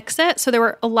or fix it. So there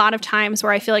were a lot of times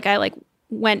where I feel like I like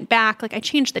went back, like I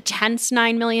changed the tense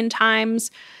 9 million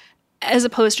times as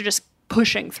opposed to just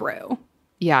pushing through.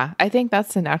 Yeah, I think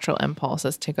that's the natural impulse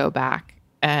is to go back.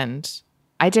 And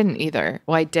I didn't either.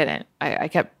 Well, I didn't. I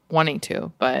kept wanting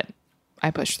to, but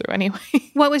I pushed through anyway.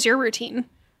 What was your routine?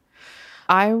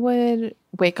 I would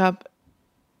wake up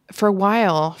for a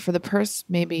while, for the first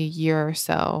maybe year or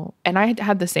so. And I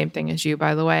had the same thing as you,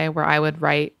 by the way, where I would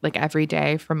write like every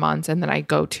day for months and then I'd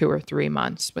go 2 or 3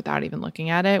 months without even looking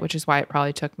at it, which is why it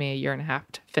probably took me 1.5 years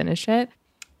to finish it.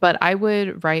 But I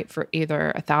would write for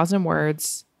either 1,000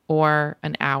 words or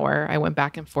an hour. I went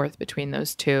back and forth between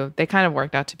those two. They kind of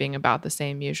worked out to being about the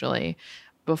same usually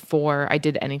before I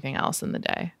did anything else in the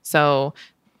day. So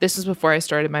this was before I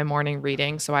started my morning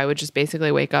reading. So I would just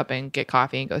basically wake up and get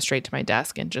coffee and go straight to my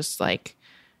desk and just like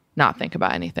not think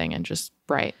about anything and just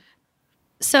write.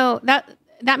 So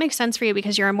that makes sense for you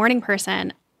because you're a morning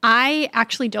person. I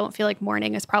actually don't feel like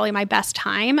morning is probably my best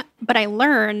time, but I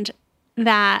learned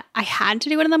that I had to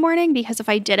do it in the morning because if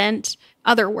I didn't,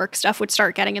 other work stuff would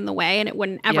start getting in the way and it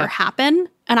wouldn't ever happen.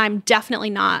 And I'm definitely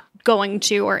not going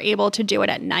to or able to do it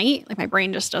at night. Like my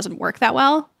brain just doesn't work that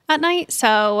well at night.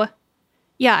 So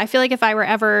yeah, I feel like if I were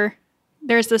ever,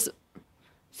 there's this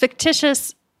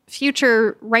fictitious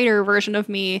future writer version of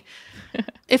me.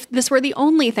 If this were the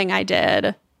only thing I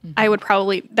did, I would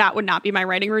probably, that would not be my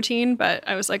writing routine. But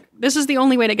I was like, this is the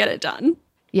only way to get it done.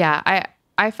 Yeah,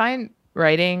 I find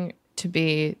writing to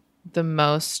be the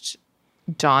most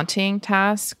daunting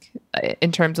task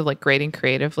in terms of like grading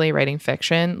creatively, writing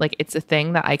fiction. Like it's a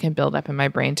thing that I can build up in my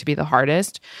brain to be the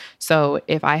hardest. So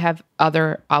if I have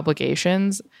other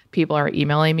obligations, people are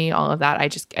emailing me, all of that,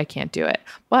 I can't do it.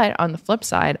 But on the flip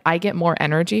side, I get more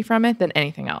energy from it than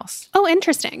anything else. Oh,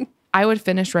 interesting. I would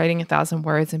finish writing 1,000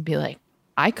 words and be like,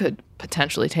 I could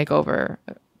potentially take over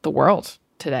the world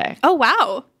today. Oh,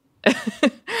 wow.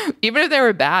 Even if they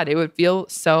were bad, it would feel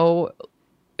so,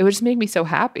 it would just make me so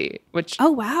happy, which...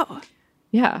 Oh, wow.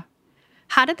 Yeah.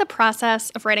 How did the process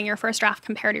of writing your first draft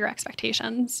compare to your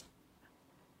expectations?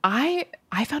 I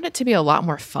found it to be a lot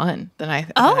more fun than I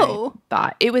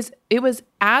thought. It was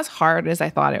as hard as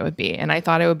I thought it would be, and I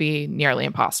thought it would be nearly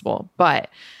impossible, but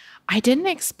I didn't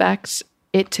expect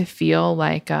it to feel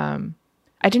like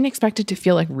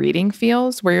reading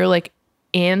feels, where you're like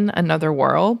in another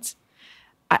world.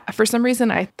 for some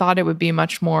reason, I thought it would be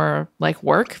much more like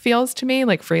work feels to me,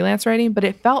 like freelance writing, but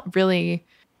it felt really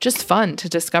just fun to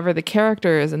discover the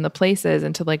characters and the places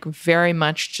and to like very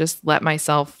much just let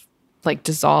myself like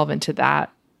dissolve into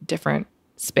that different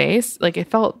space. Like it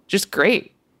felt just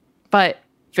great, but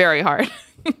very hard.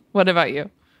 What about you?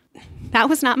 That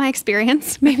was not my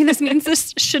experience. Maybe this means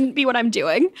this shouldn't be what I'm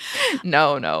doing.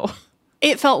 No.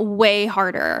 It felt way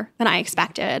harder than I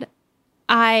expected.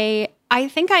 I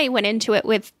think I went into it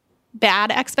with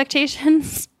bad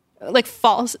expectations, like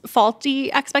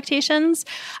faulty expectations.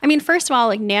 I mean, first of all,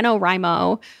 like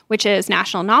NaNoWriMo, which is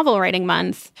National Novel Writing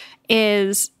Month,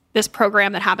 is this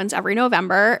program that happens every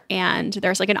November, and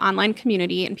there's like an online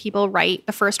community and people write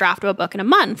the first draft of a book in a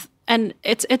month. And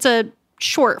it's a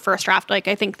short first draft. Like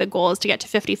I think the goal is to get to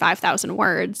 55,000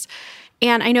 words.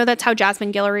 And I know that's how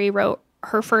Jasmine Guillory wrote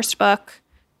her first book.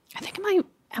 I think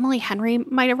Emily Henry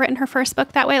might have written her first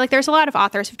book that way. Like there's a lot of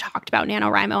authors who've talked about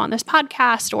NaNoWriMo on this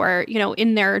podcast or, you know,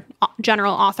 in their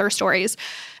general author stories.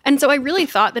 And so I really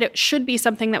thought that it should be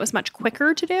something that was much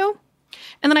quicker to do.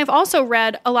 And then I've also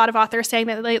read a lot of authors saying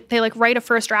that they like write a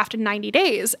first draft in 90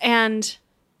 days. And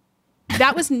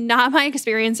that was not my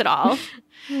experience at all.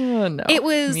 Oh, no.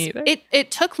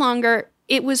 It took longer.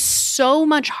 It was so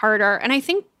much harder. And I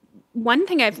think one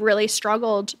thing I've really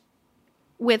struggled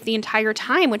with the entire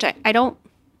time, which I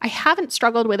haven't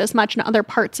struggled with as much in other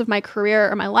parts of my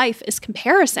career or my life, is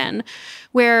comparison,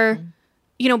 where,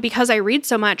 you know, because I read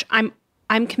so much,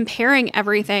 I'm comparing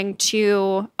everything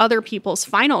to other people's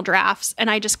final drafts.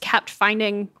 And I just kept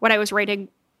finding what I was writing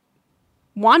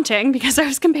wanting because I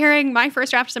was comparing my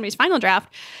first draft to somebody's final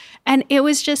draft. And it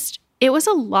was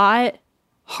a lot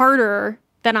harder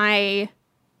than I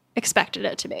expected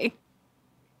it to be.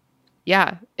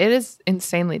 Yeah, it is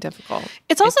insanely difficult.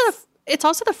 It's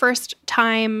also the first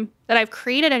time that I've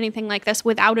created anything like this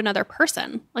without another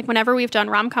person. Like whenever we've done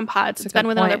rom-com pods, it's been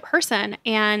with another person.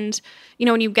 And, you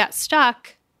know, when you get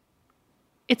stuck,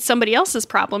 it's somebody else's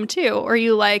problem too. Or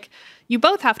you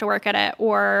both have to work at it,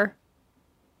 or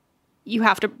you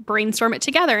have to brainstorm it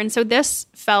together. And so this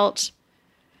felt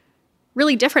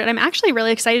really different. And I'm actually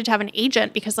really excited to have an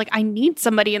agent because like I need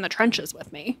somebody in the trenches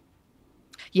with me.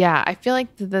 Yeah, I feel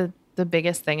like the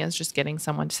biggest thing is just getting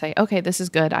someone to say, okay, this is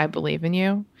good. I believe in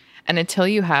you. And until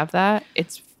you have that,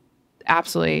 it's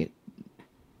absolutely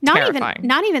terrifying.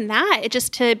 Not even that. It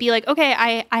just to be like,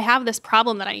 okay, I have this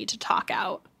problem that I need to talk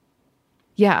out.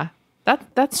 Yeah,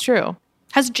 that's true.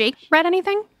 Has Jake read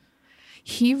anything?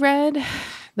 He read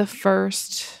the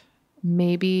first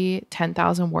maybe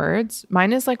 10,000 words.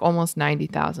 Mine is like almost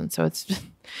 90,000. So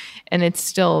it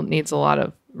still needs a lot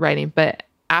of writing, but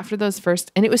after those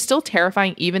first, and it was still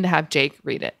terrifying even to have Jake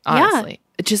read it, honestly.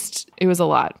 Yeah. It was a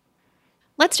lot.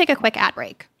 Let's take a quick ad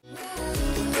break.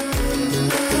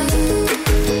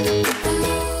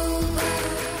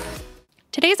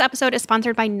 Today's episode is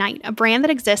sponsored by Night, a brand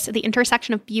that exists at the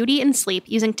intersection of beauty and sleep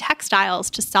using textiles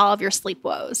to solve your sleep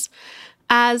woes.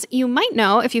 As you might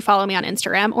know if you follow me on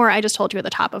Instagram, or I just told you at the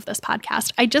top of this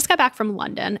podcast, I just got back from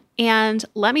London, and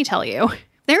let me tell you,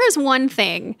 there is one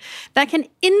thing that can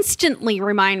instantly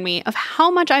remind me of how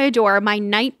much I adore my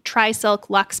Night Tri-Silk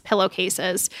Luxe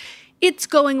pillowcases. It's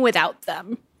going without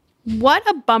them. What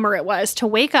a bummer it was to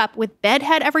wake up with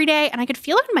bedhead every day, and I could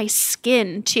feel it in my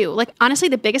skin too. Like honestly,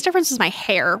 the biggest difference was my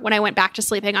hair when I went back to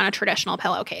sleeping on a traditional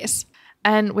pillowcase.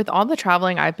 And with all the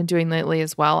traveling I've been doing lately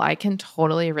as well, I can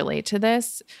totally relate to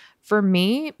this. For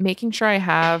me, making sure I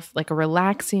have like a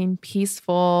relaxing,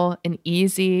 peaceful, and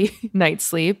easy night's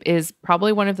sleep is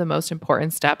probably one of the most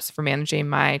important steps for managing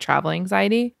my travel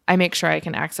anxiety. I make sure I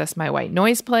can access my white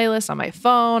noise playlist on my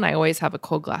phone. I always have a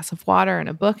cold glass of water and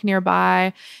a book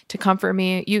nearby to comfort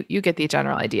me. You get the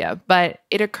general idea. But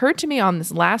it occurred to me on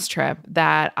this last trip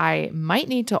that I might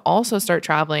need to also start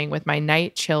traveling with my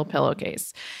Night Chill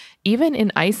pillowcase. Even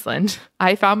in Iceland,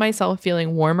 I found myself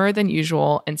feeling warmer than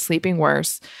usual and sleeping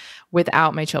worse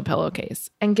without my chill pillowcase.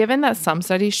 And given that some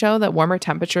studies show that warmer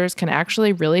temperatures can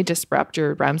actually really disrupt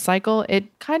your REM cycle,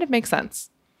 it kind of makes sense.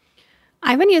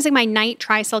 I've been using my Night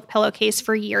Tri-Silk pillowcase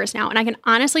for years now, and I can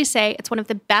honestly say it's one of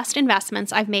the best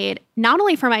investments I've made, not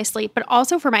only for my sleep, but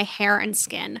also for my hair and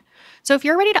skin. So if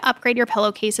you're ready to upgrade your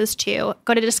pillowcases too,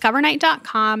 go to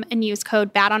discovernight.com and use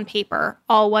code BADONPAPER,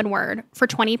 all one word, for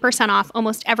 20% off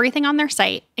almost everything on their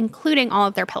site, including all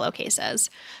of their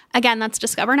pillowcases. Again, that's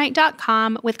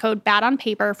discovernight.com with code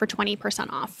BADONPAPER for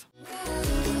 20% off.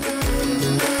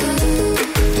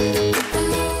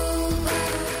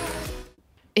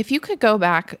 If you could go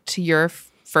back to your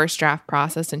first draft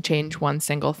process and change one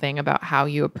single thing about how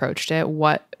you approached it,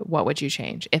 what would you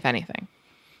change, if anything?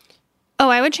 Oh,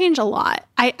 I would change a lot.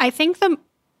 I think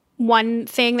one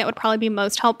thing that would probably be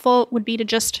most helpful would be to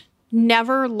just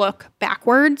never look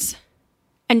backwards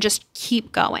and just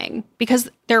keep going. Because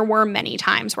there were many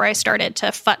times where I started to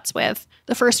futz with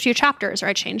the first few chapters or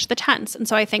I changed the tense. And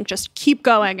so I think just keep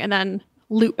going and then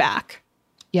loop back.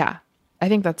 Yeah, I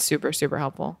think that's super, super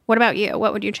helpful. What about you?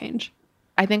 What would you change?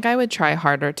 I think I would try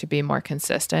harder to be more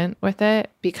consistent with it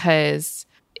because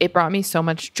it brought me so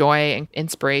much joy and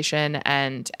inspiration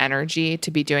and energy to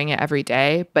be doing it every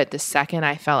day. But the second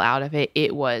I fell out of it,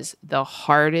 it was the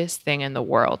hardest thing in the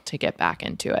world to get back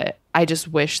into it. I just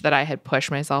wish that I had pushed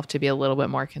myself to be a little bit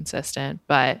more consistent.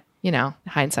 But, you know,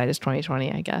 hindsight is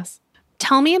 20/20, I guess.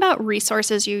 Tell me about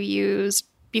resources you used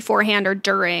beforehand or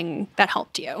during that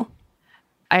helped you.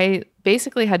 I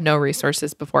basically had no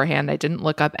resources beforehand. I didn't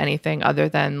look up anything other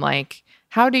than like,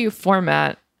 how do you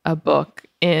format a book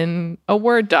in a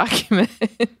Word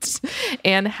document?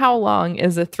 And how long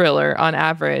is a thriller on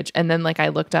average? And then like I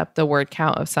looked up the word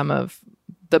count of some of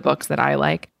the books that I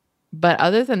like. But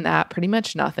other than that, pretty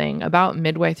much nothing. About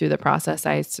midway through the process,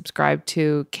 I subscribed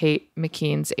to Kate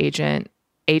McKean's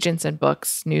Agents and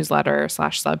Books newsletter /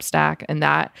 Substack. And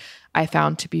that I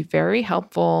found to be very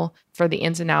helpful for the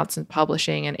ins and outs in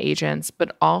publishing and agents,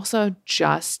 but also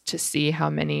just to see how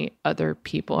many other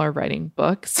people are writing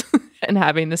books and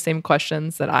having the same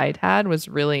questions that I'd had was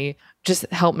really just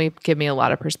helped me, give me a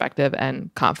lot of perspective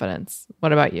and confidence.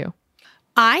 What about you?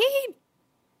 I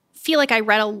feel like I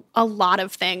read a lot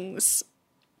of things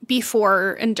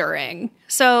before and during.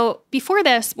 So before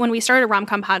this, when we started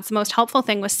Rom-Com Pods, the most helpful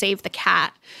thing was Save the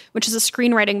Cat, which is a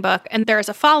screenwriting book. And there's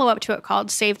a follow-up to it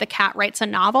called Save the Cat Writes a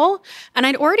Novel. And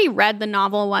I'd already read the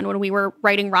novel one when we were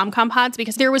writing Rom-Com Pods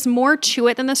because there was more to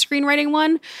it than the screenwriting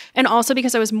one. And also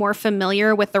because I was more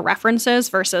familiar with the references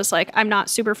versus like, I'm not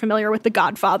super familiar with The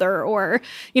Godfather or,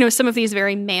 you know, some of these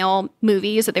very male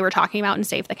movies that they were talking about in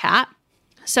Save the Cat.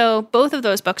 So both of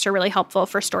those books are really helpful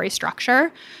for story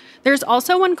structure. There's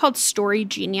also one called Story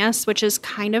Genius, which is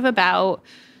kind of about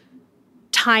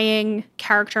tying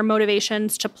character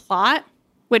motivations to plot,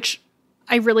 which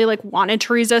I really like wanted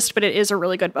to resist, but it is a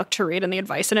really good book to read and the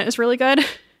advice in it is really good.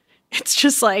 It's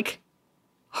just like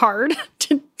hard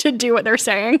to do what they're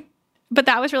saying. But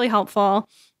that was really helpful.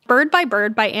 Bird by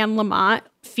Bird by Anne Lamott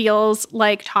feels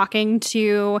like talking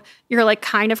to your like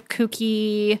kind of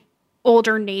kooky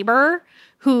older neighbor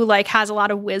who like has a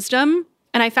lot of wisdom.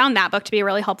 And I found that book to be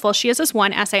really helpful. She has this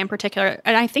one essay in particular,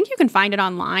 and I think you can find it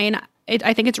online.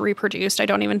 I think it's reproduced. I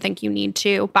don't even think you need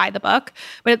to buy the book,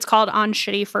 but it's called On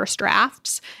Shitty First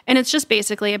Drafts. And it's just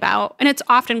basically about, and it's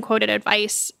often quoted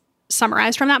advice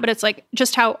summarized from that, but it's like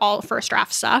just how all first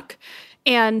drafts suck.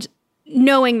 And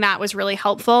knowing that was really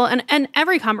helpful. And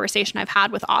every conversation I've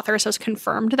had with authors has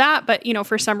confirmed that. But, you know,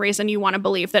 for some reason you want to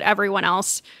believe that everyone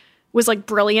else was like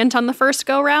brilliant on the first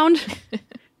go round.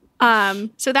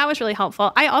 So that was really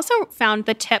helpful. I also found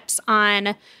the tips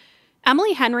on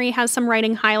Emily Henry has some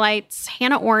writing highlights.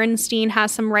 Hannah Orenstein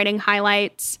has some writing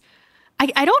highlights.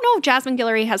 I don't know if Jasmine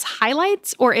Guillory has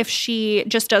highlights or if she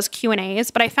just does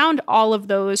Q&As, but I found all of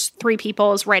those three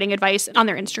people's writing advice on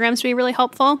their Instagrams to be really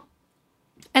helpful.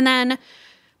 And then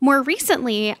more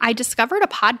recently, I discovered a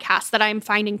podcast that I'm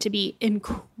finding to be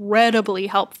incredibly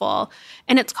helpful.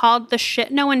 And it's called The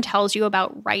Shit No One Tells You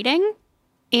About Writing.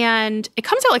 And it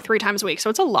comes out like 3 times a week, so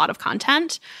it's a lot of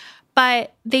content.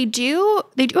 But they do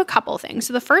a couple things.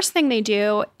 So the first thing they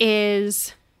do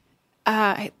is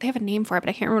they have a name for it, but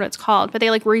I can't remember what it's called. But they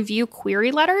like review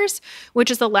query letters,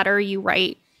 which is the letter you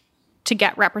write to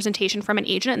get representation from an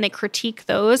agent, and they critique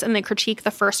those, and they critique the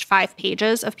first 5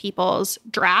 pages of people's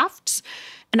drafts.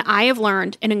 And I have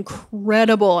learned an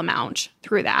incredible amount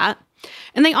through that.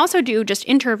 And they also do just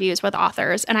interviews with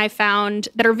authors, and I found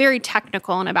that are very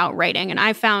technical and about writing, and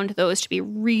I found those to be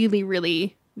really,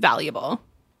 really valuable.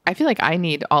 I feel like I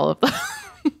need all of them.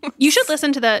 You should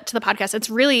listen to the podcast.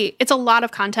 It's a lot of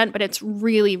content, but it's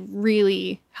really,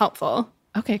 really helpful.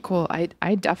 Okay, cool.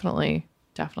 I definitely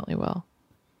will.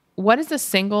 What is the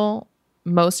single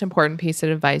most important piece of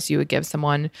advice you would give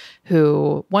someone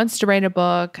who wants to write a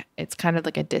book? It's kind of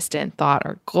like a distant thought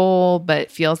or goal, but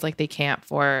feels like they can't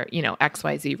for, you know,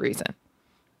 XYZ reason.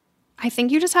 I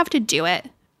think you just have to do it.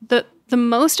 The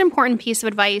most important piece of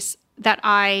advice that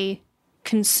I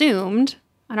consumed,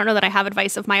 I don't know that I have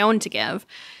advice of my own to give.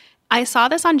 I saw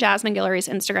this on Jasmine Guillory's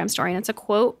Instagram story, and it's a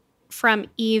quote from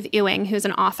Eve Ewing, who's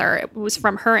an author. It was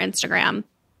from her Instagram.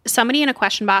 Somebody in a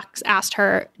question box asked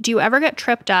her, do you ever get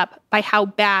tripped up by how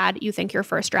bad you think your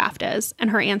first draft is? And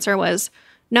her answer was,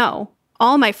 no,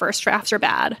 All my first drafts are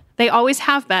bad. They always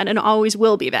have been and always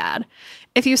will be bad.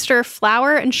 If you stir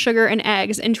flour and sugar and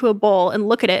eggs into a bowl and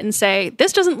look at it and say,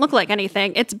 this doesn't look like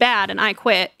anything, it's bad and I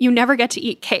quit, you never get to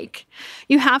eat cake.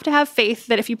 You have to have faith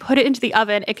that if you put it into the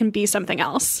oven, it can be something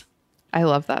else. I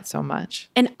love that so much.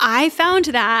 And I found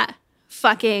that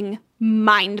fucking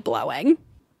mind-blowing.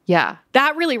 Yeah.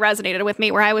 That really resonated with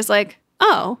me where I was like,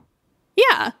 oh,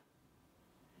 yeah.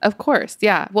 Of course.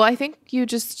 Yeah. Well, I think you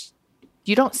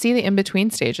don't see the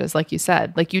in-between stages, like you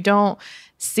said. Like, you don't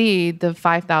see the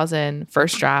 5,000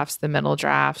 first drafts, the middle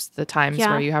drafts, the times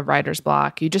where you have writer's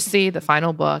block. You just see the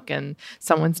final book and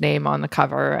someone's name on the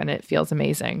cover, and it feels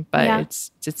amazing.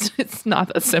 But it's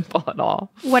not that simple at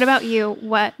all. What about you?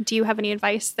 What do you have any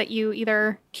advice that you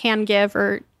either can give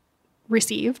or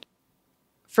received?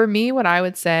 For me, what I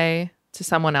would say to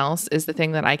someone else is the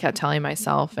thing that I kept telling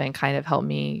myself and kind of helped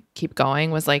me keep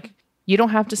going was like, you don't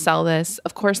have to sell this.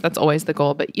 Of course, that's always the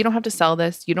goal, but you don't have to sell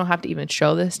this. You don't have to even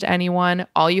show this to anyone.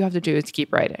 All you have to do is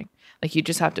keep writing. Like, you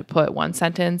just have to put one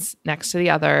sentence next to the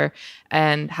other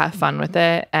and have fun with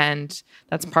it. And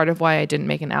that's part of why I didn't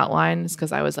make an outline, is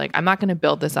because I was like, I'm not going to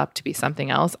build this up to be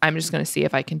something else. I'm just going to see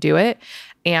if I can do it.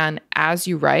 And as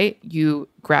you write, you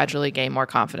gradually gain more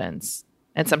confidence.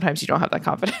 And sometimes you don't have that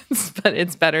confidence, but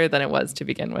it's better than it was to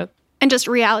begin with. And just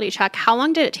reality check, how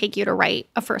long did it take you to write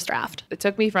a first draft? It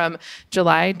took me from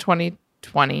July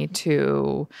 2020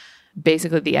 to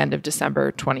basically the end of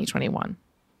December 2021.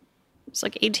 It's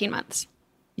like 18 months.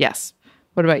 Yes.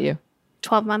 What about you?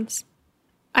 12 months.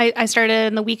 I started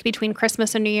in the week between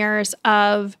Christmas and New Year's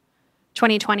of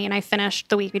 2020, and I finished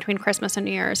the week between Christmas and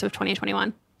New Year's of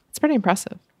 2021. It's pretty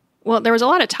impressive. Well, there was a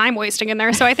lot of time wasting in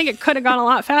there, so I think it could have gone a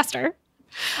lot faster.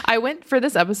 For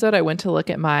this episode, I went to look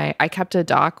at I kept a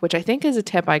doc, which I think is a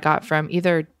tip I got from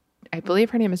either, I believe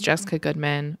her name is Jessica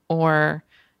Goodman or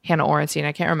Hannah Orenstein.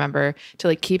 I can't remember, to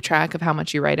like keep track of how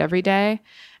much you write every day.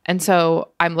 And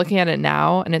so I'm looking at it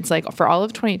now, and it's like for all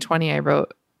of 2020,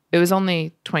 it was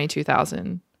only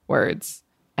 22,000 words,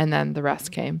 and then the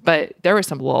rest came. But there were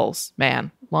some lulls,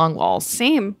 man, long lulls.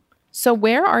 Same. So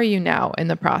where are you now in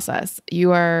the process?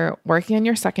 You are working on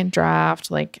your second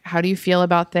draft. Like, how do you feel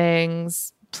about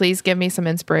things? Please give me some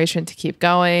inspiration to keep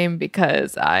going,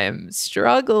 because I'm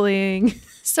struggling.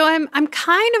 So I'm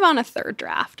kind of on a third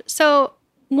draft. So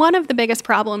one of the biggest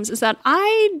problems is that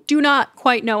I do not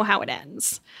quite know how it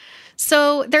ends.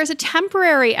 So there's a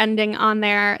temporary ending on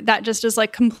there that just is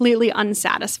like completely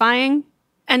unsatisfying.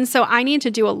 And so I need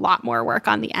to do a lot more work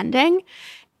on the ending.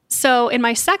 So in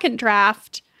my second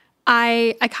draft,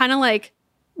 I kind of like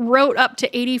wrote up to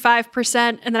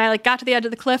 85%, and then I like got to the edge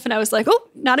of the cliff and I was like, oh,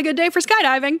 not a good day for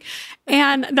skydiving.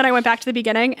 And then I went back to the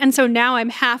beginning. And so now I'm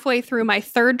halfway through my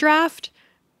third draft.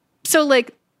 So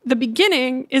like the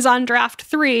beginning is on draft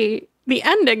 3, the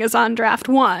ending is on draft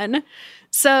 1.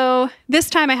 So this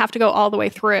time I have to go all the way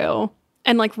through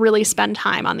and like really spend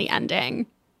time on the ending.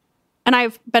 And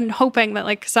I've been hoping that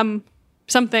like some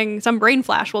brain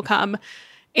flash will come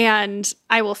and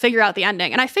I will figure out the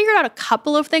ending. And I figured out a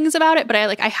couple of things about it, but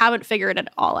I haven't figured it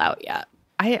all out yet.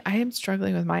 I am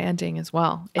struggling with my ending as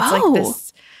well. It's like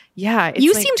this. Yeah.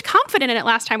 You seemed confident in it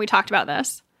last time we talked about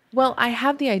this. Well, I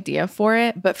have the idea for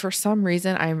it, but for some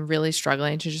reason, I'm really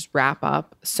struggling to just wrap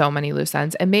up so many loose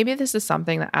ends. And maybe this is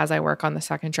something that as I work on the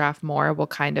second draft more, will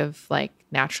kind of like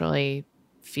naturally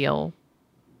feel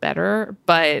better.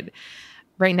 But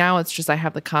right now, it's just I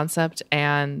have the concept,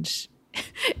 and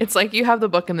it's like you have the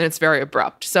book and then it's very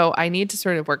abrupt. So I need to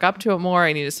sort of work up to it more.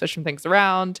 I need to switch some things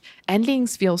around.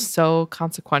 Endings feel so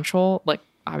consequential, like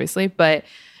obviously, but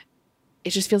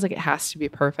it just feels like it has to be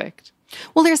perfect.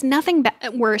 Well, there's nothing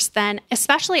worse than,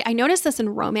 especially I notice this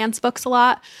in romance books a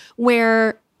lot,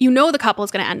 where you know the couple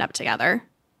is going to end up together.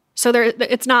 So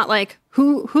it's not like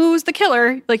who's the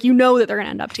killer, like you know that they're going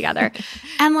to end up together.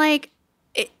 And like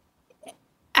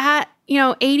at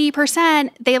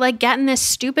 80%, they like get in this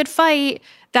stupid fight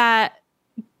that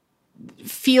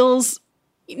feels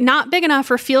not big enough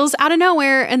or feels out of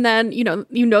nowhere, and then you know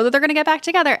that they're going to get back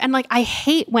together. And like I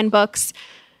hate when books,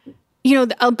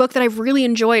 a book that I've really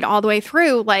enjoyed all the way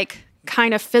through, like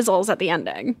kind of fizzles at the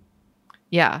ending.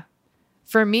 Yeah.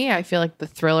 For me, I feel like the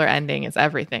thriller ending is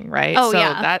everything, right? Oh, so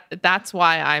yeah. That's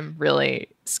why I'm really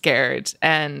scared.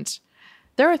 And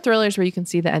there are thrillers where you can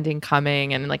see the ending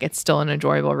coming and like it's still an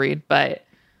enjoyable read, but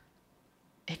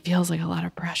it feels like a lot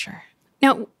of pressure.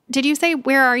 Now, did you say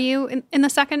where are you in the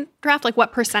second draft? Like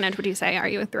what percentage would you say are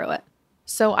you through it?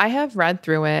 So I have read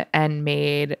through it and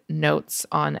made notes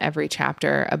on every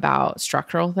chapter about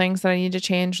structural things that I need to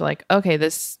change. Like, okay,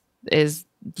 this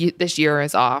year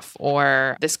is off,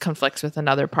 or this conflicts with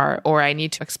another part, or I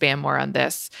need to expand more on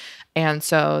this. And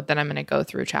so then I'm going to go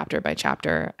through chapter by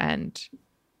chapter and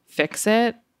fix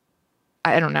it.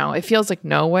 I don't know. It feels like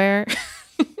nowhere.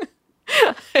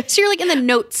 So you're like in the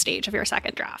note stage of your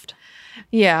second draft.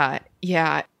 Yeah.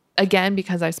 Again,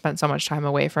 because I've spent so much time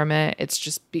away from it, it's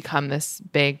just become this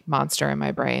big monster in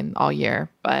my brain all year.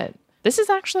 But this is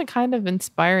actually kind of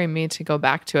inspiring me to go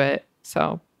back to it.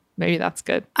 So maybe that's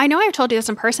good. I know I've told you this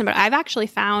in person, but I've actually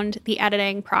found the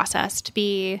editing process to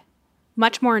be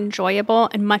much more enjoyable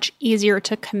and much easier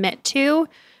to commit to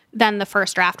than the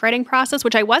first draft writing process,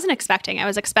 which I wasn't expecting. I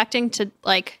was expecting to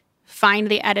find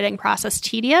the editing process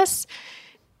tedious.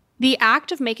 The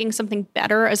act of making something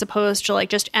better as opposed to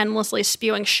just endlessly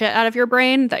spewing shit out of your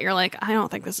brain that you're like, I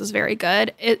don't think this is very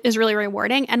good, it is really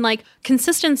rewarding. And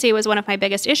consistency was one of my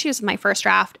biggest issues with my first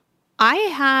draft. I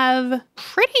have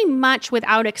pretty much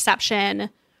without exception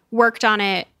worked on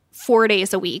it 4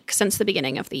 days a week since the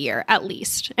beginning of the year, at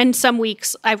least. And some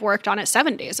weeks I've worked on it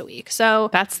 7 days a week.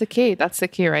 So that's the key. That's the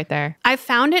key right there. I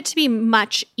found it to be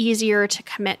much easier to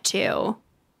commit to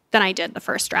than I did the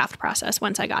first draft process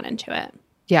once I got into it.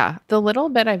 Yeah. The little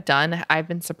bit I've done, I've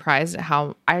been surprised at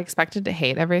how I expected to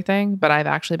hate everything, but I've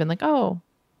actually been like, oh,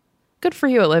 good for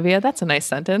you, Olivia. That's a nice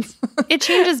sentence. It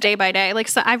changes day by day.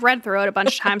 So I've read through it a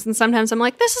bunch of times, and sometimes I'm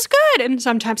like, this is good. And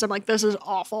sometimes I'm like, this is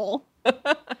awful.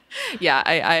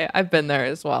 Yeah, I've been there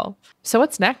as well. So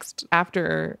what's next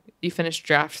after you finish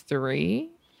draft 3?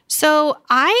 So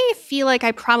I feel like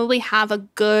I probably have a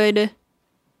good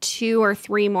 2 or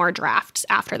 3 more drafts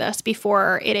after this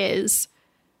before it is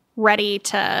ready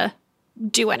to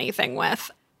do anything with.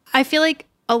 I feel like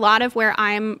a lot of where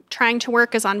I'm trying to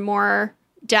work is on more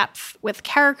depth with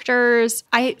characters.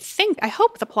 I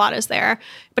hope the plot is there,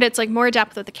 but it's more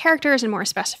depth with the characters and more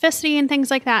specificity and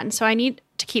things like that. And so I need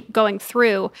to keep going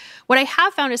through. What I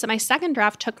have found is that my second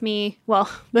draft took me,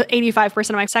 the 85%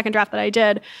 of my second draft that I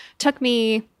did took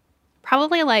me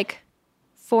probably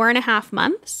 4.5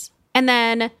 months. And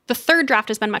then the third draft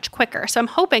has been much quicker. So I'm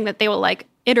hoping that they will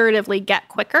iteratively get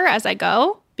quicker as I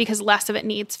go because less of it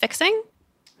needs fixing.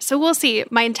 So we'll see.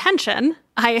 My intention,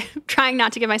 I'm trying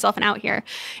not to give myself an out here,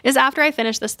 is after I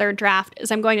finish this third draft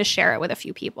is I'm going to share it with a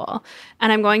few people.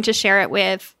 And I'm going to share it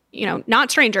with, not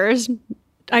strangers.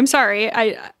 I'm sorry,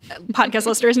 podcast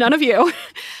listeners, none of you.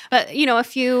 But, a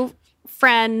few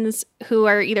friends who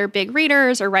are either big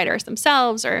readers or writers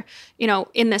themselves or,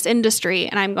 in this industry.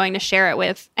 And I'm going to share it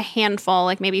with a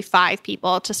handful, maybe 5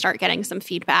 people to start getting some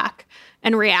feedback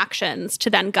and reactions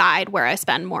to then guide where I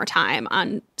spend more time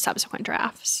on subsequent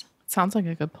drafts. Sounds like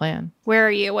a good plan. Where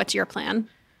are you? What's your plan?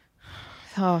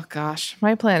 Oh, gosh.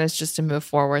 My plan is just to move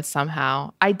forward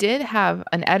somehow. I did have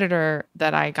an editor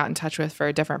that I got in touch with for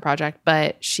a different project,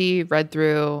 but she read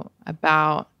through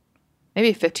about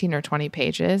maybe 15 or 20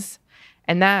 pages,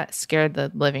 and that scared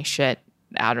the living shit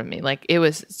out of me. It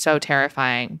was so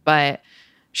terrifying, but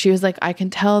she was like, I can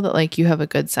tell that you have a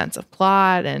good sense of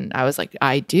plot. And I was like,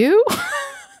 I do?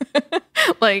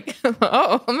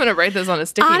 Oh, I'm going to write this on a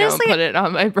sticky note and put it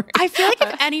on my brain. I feel like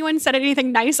if anyone said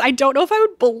anything nice, I don't know if I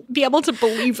would be able to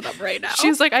believe them right now. She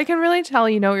was like, I can really tell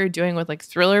you know what you're doing with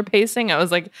thriller pacing. I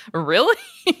was like, really?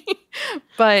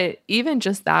 But even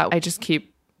just that, I just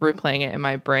keep replaying it in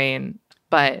my brain.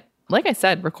 But like I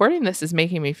said, recording this is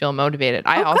making me feel motivated.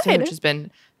 I also have just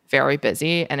been very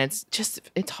busy, and it's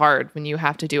hard when you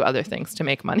have to do other things to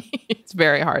make money. It's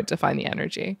very hard to find the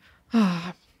energy.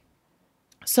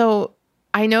 So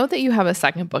I know that you have a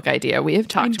second book idea. We have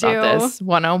talked about this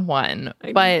one-on-one,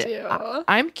 but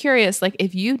I'm curious,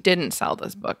 if you didn't sell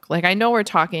this book, I know we're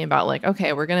talking about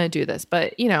okay, we're going to do this,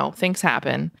 but things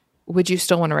happen. Would you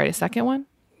still want to write a second one?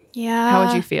 Yeah. How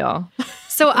would you feel?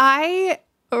 So I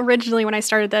originally, when I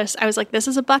started this, I was like, this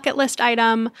is a bucket list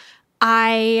item.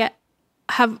 I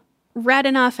have read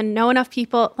enough and know enough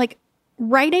people.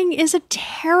 Writing is a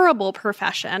terrible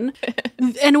profession.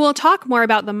 And we'll talk more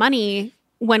about the money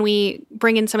when we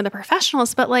bring in some of the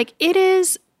professionals, but it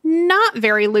is not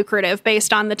very lucrative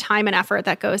based on the time and effort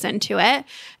that goes into it.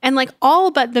 And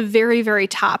all but the very, very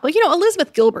top,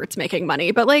 Elizabeth Gilbert's making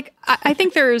money, but I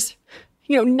think there's,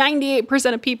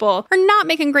 98% of people are not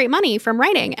making great money from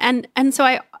writing. And so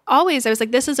I was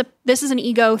like, this is an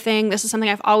ego thing. This is something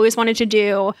I've always wanted to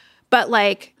do. But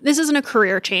this isn't a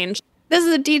career change. This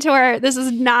is a detour. This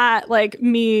is not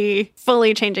me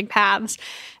fully changing paths.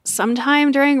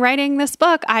 Sometime during writing this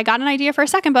book, I got an idea for a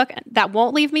second book that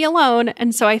won't leave me alone.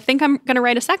 And so I think I'm going to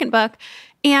write a second book.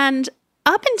 And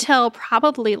up until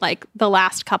probably the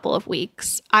last couple of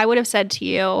weeks, I would have said to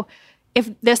you, if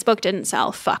this book didn't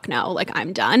sell, fuck no,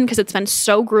 I'm done. Because it's been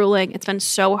so grueling. It's been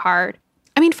so hard.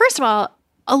 I mean, first of all,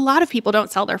 a lot of people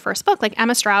don't sell their first book. Like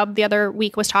Emma Straub the other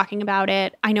week was talking about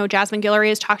it. I know Jasmine Guillory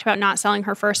has talked about not selling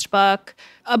her first book.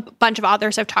 A bunch of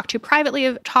authors I've talked to privately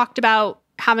have talked about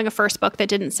having a first book that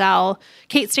didn't sell.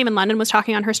 Kate Stayman London was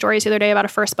talking on her stories the other day about a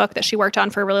first book that she worked on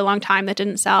for a really long time that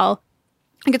didn't sell.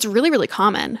 I think it's really, really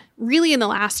common. Really in the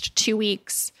last 2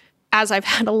 weeks, as I've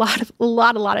had a lot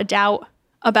of doubt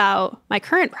about my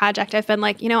current project, I've been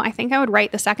like, I think I would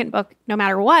write the second book no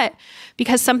matter what,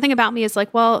 because something about me is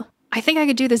like, well, I think I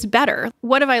could do this better.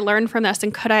 What have I learned from this?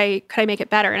 And could I make it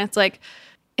better? And it's like,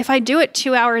 if I do it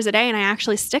 2 hours a day and I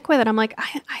actually stick with it, I'm like,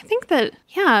 I think that,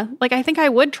 I think I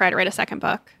would try to write a second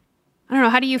book. I don't know.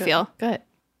 How do you feel? Good.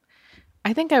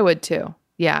 I think I would too.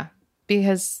 Yeah.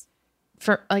 Because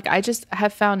I just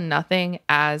have found nothing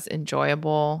as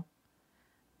enjoyable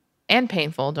and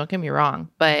painful, don't get me wrong,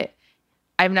 but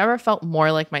I've never felt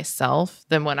more like myself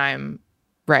than when I'm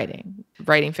writing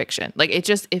fiction. Like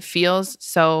it feels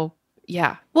so,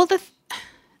 yeah. Well,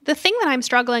 the thing that I'm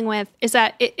struggling with is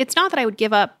that it's not that I would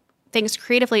give up things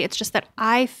creatively. It's just that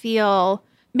I feel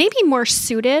maybe more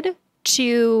suited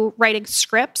to writing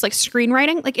scripts, like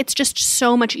screenwriting. Like it's just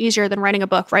so much easier than writing a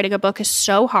book. Writing a book is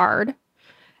so hard.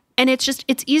 And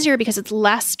it's easier because it's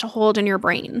less to hold in your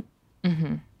brain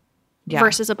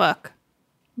versus a book.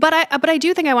 But I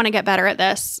do think I want to get better at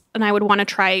this, and I would want to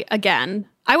try again.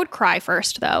 I would cry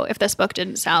first, though, if this book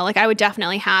didn't sell. Like I would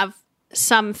definitely have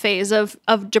some phase of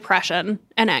depression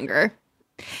and anger.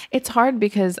 It's hard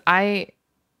because on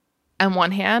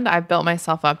one hand, I've built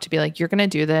myself up to be like, you're going to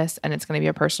do this and it's going to be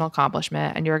a personal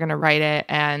accomplishment and you're going to write it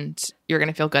and you're going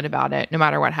to feel good about it no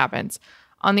matter what happens.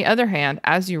 On the other hand,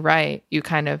 as you write, you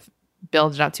kind of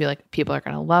build it up to be like, people are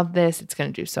going to love this. It's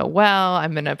going to do so well.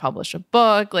 I'm going to publish a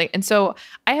book. And so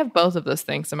I have both of those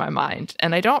things in my mind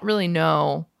and I don't really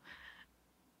know.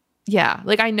 Yeah.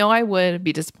 I know I would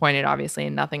be disappointed, obviously,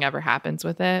 and nothing ever happens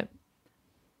with it.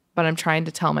 But I'm trying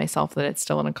to tell myself that it's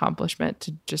still an accomplishment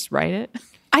to just write it.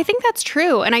 I think that's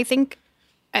true. And I think,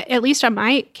 at least on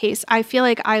my case, I feel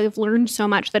like I've learned so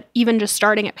much that even just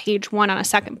starting at page 1 on a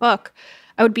second book,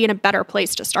 I would be in a better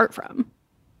place to start from.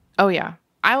 Oh, yeah.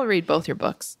 I will read both your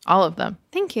books, all of them.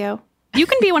 Thank you. You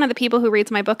can be one of the people who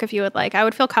reads my book if you would like. I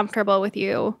would feel comfortable with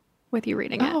you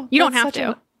reading it. You don't have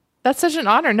to. That's such an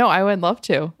honor. No, I would love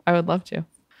to. I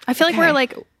feel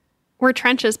like we're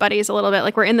trenches buddies a little bit.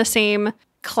 Like we're in the same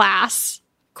class,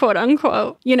 quote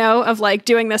unquote, of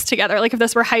doing this together. Like if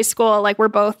this were high school, like we're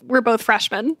both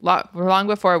freshmen. Long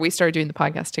before we started doing the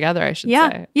podcast together, I should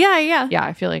say. Yeah. Yeah,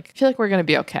 I feel like we're going to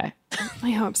be okay. I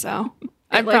hope so.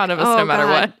 I'm proud of us no matter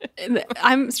what.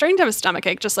 I'm starting to have a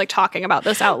stomachache just talking about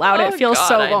this out loud. It feels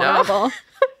so vulnerable.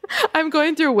 I'm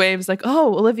going through waves like,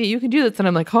 oh, Olivia, you can do this. And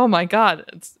I'm like, oh my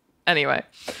God. Anyway.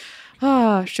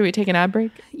 Should we take an ad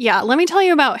break? Yeah, let me tell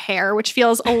you about hair, which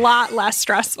feels a lot less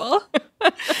stressful.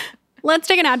 Let's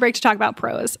take an ad break to talk about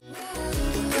Prose.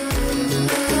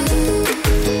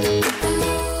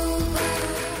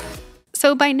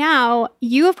 So by now,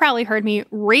 you have probably heard me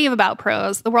rave about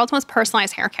Prose, the world's most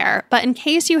personalized hair care. But in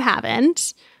case you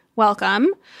haven't, welcome.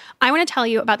 I want to tell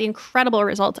you about the incredible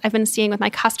results I've been seeing with my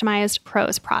customized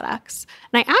Prose products.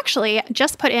 And I actually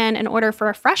just put in an order for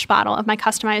a fresh bottle of my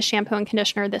customized shampoo and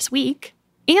conditioner this week.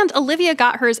 And Olivia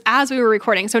got hers as we were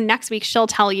recording. So next week she'll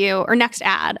tell you, or next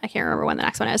ad, I can't remember when the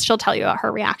next one is, she'll tell you about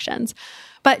her reactions.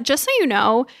 But just so you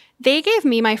know, they gave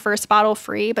me my first bottle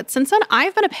free. But since then,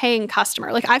 I've been a paying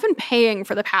customer. I've been paying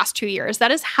for the past 2 years.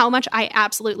 That is how much I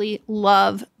absolutely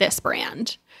love this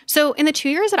brand. So in the 2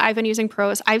 years that I've been using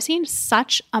Prose, I've seen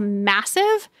such a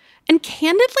massive and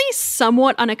candidly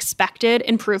somewhat unexpected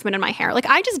improvement in my hair.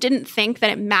 I just didn't think that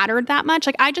it mattered that much.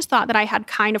 I just thought that I had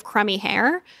kind of crummy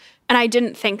hair and I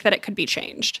didn't think that it could be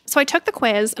changed. So I took the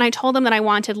quiz and I told them that I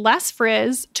wanted less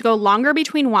frizz, to go longer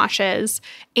between washes,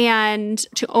 and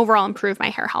to overall improve my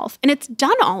hair health. And it's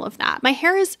done all of that. My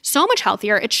hair is so much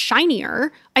healthier. It's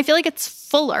shinier. I feel like it's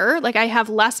fuller. I have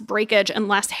less breakage and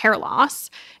less hair loss.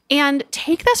 And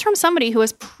take this from somebody who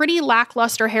has pretty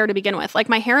lackluster hair to begin with.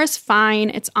 My hair is fine.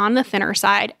 It's on the thinner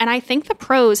side. And I think the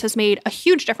Prose has made a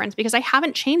huge difference because I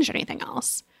haven't changed anything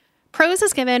else. Prose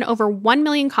has given over 1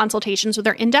 million consultations with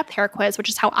their in-depth hair quiz, which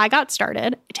is how I got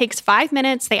started. It takes 5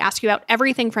 minutes. They ask you about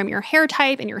everything from your hair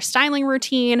type and your styling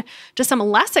routine to some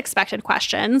less expected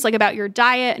questions, about your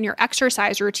diet and your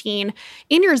exercise routine,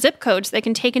 in your zip codes they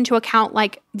can take into account,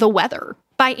 the weather.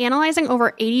 By analyzing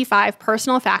over 85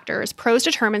 personal factors, Prose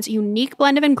determines a unique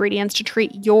blend of ingredients to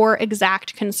treat your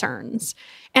exact concerns.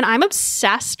 And I'm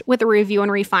obsessed with the review and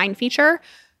refine feature.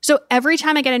 So every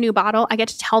time I get a new bottle, I get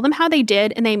to tell them how they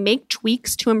did, and they make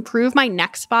tweaks to improve my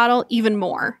next bottle even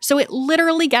more. So it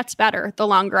literally gets better the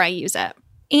longer I use it.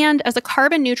 And as a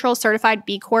carbon neutral certified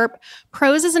B Corp,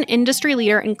 Prose is an industry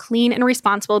leader in clean and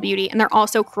responsible beauty, and they're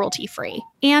also cruelty free.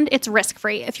 And it's risk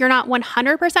free. If you're not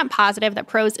 100% positive that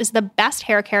Prose is the best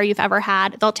hair care you've ever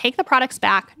had, they'll take the products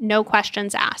back, no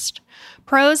questions asked.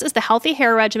 Prose is the healthy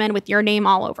hair regimen with your name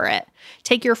all over it.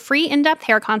 Take your free in-depth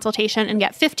hair consultation and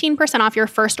get 15% off your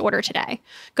first order today.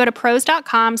 Go to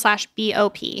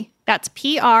prose.com/BOP. That's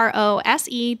prose.com/BOP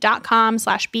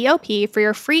for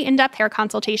your free in-depth hair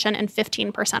consultation and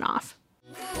 15% off.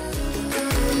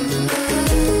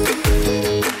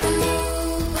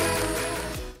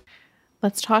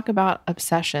 Let's talk about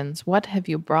obsessions. What have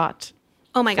you brought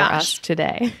Oh my for us gosh.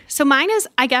 today? So mine is,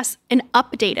 I guess, an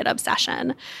updated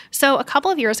obsession. So a couple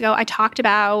of years ago, I talked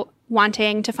about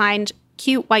wanting to find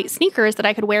cute white sneakers that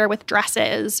I could wear with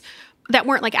dresses that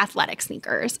weren't like athletic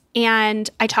sneakers. And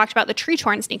I talked about the Tree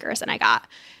Torn sneakers that I got.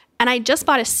 And I just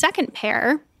bought a second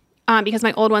pair because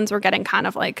my old ones were getting kind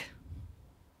of like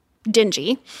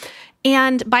dingy.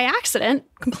 And by accident,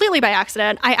 completely by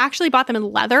accident, I actually bought them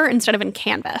in leather instead of in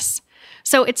canvas.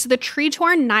 So it's the Tree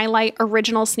Torn Nylite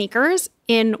original sneakers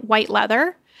in white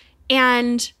leather.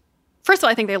 And first of all,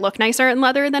 I think they look nicer in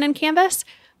leather than in canvas.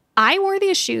 I wore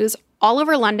these shoes all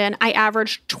over London. I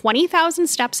averaged 20,000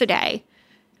 steps a day.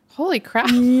 Holy crap.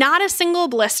 Not a single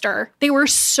blister. They were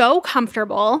so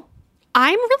comfortable.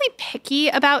 I'm really picky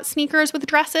about sneakers with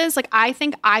dresses. Like, I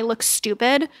think I look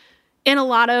stupid in a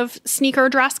lot of sneaker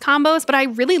dress combos, but I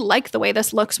really like the way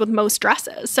this looks with most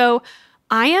dresses. So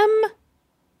I am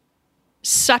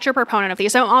such a proponent of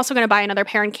these. I'm also going to buy another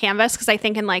pair in canvas because I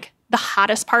think in like the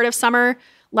hottest part of summer,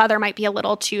 leather might be a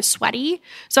little too sweaty.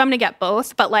 So I'm going to get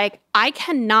both. But like, I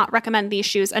cannot recommend these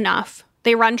shoes enough.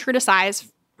 They run true to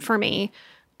size for me.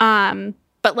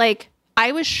 But like,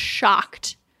 I was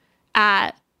shocked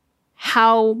at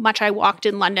how much I walked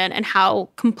in London and how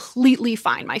completely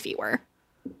fine my feet were.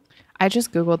 I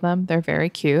just Googled them. They're very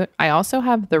cute. I also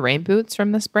have the rain boots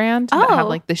from this brand that have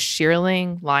like the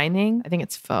shearling lining. I think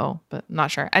it's faux, but not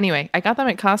sure. Anyway, I got them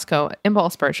at Costco,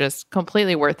 impulse purchase,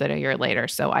 completely worth it a year later.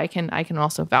 So I can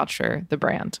also vouch for the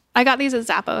brand. I got these at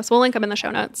Zappos. We'll link them in the show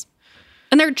notes.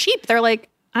 And they're cheap. They're like,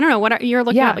 I don't know, what you're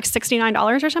looking at, like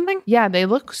 $69 or something? Yeah, they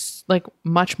look like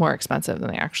much more expensive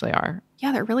than they actually are.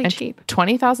 Yeah, they're really cheap.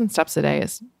 20,000 steps a day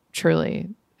is truly,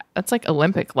 that's like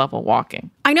Olympic level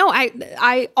walking. I know.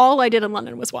 I all I did in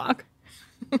London was walk.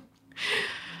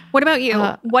 What about you?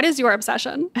 What is your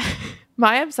obsession?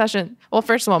 My obsession, well,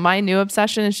 first of all, my new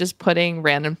obsession is just putting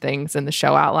random things in the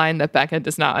show outline that Becca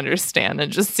does not understand and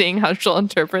just seeing how she'll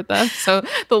interpret them. So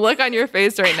the look on your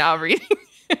face right now reading.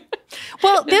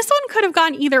 Well, this one could have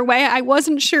gone either way. I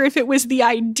wasn't sure if it was the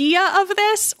idea of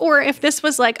this or if this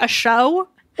was like a show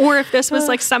or if this was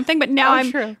like something. But now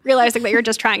I'm realizing that you're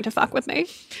just trying to fuck with me.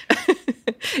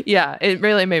 Yeah, it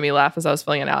really made me laugh as I was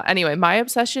filling it out. Anyway, my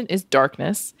obsession is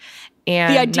darkness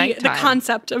and the idea, nighttime. the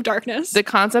concept of darkness. The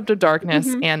concept of darkness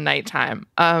and nighttime.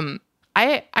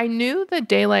 I knew that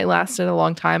daylight lasted a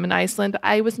long time in Iceland.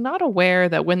 I was not aware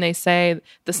that when they say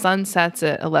the sun sets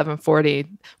at 11:40,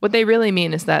 what they really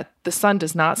mean is that the sun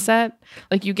does not set.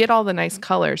 Like, you get all the nice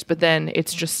colors, but then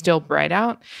it's just still bright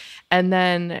out. And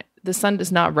then the sun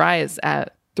does not rise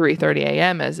at 3:30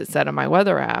 a.m. as it said on my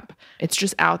weather app. It's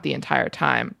just out the entire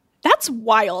time. That's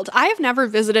wild. I have never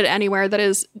visited anywhere that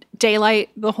is daylight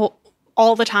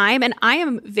all the time, and I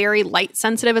am very light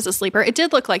sensitive as a sleeper. It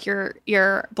did look like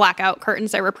your blackout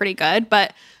curtains, they were pretty good,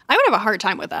 but I would have a hard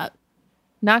time with that.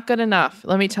 Not good enough.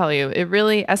 Let me tell you, it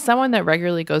really, as someone that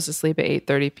regularly goes to sleep at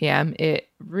 8:30 p.m., it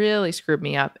really screwed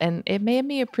me up, and it made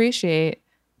me appreciate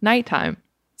nighttime.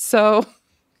 So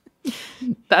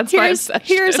that's my obsession.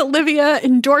 Here's Olivia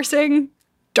endorsing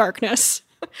darkness.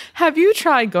 Have you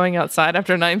tried going outside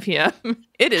after 9 p.m.?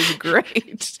 It is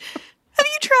great. Have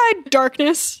you tried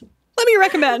darkness? Let me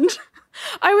recommend.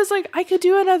 I was like, I could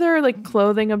do another like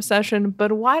clothing obsession,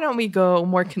 but why don't we go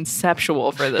more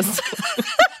conceptual for this?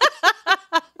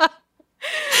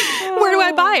 Where do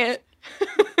I buy it?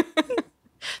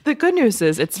 The good news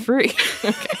is it's free.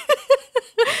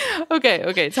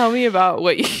 Okay. Tell me about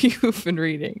what you've been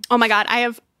reading. Oh my God, I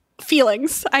have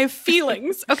feelings.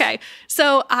 Okay,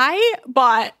 so I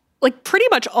bought like pretty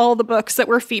much all the books that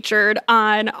were featured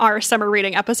on our summer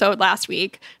reading episode last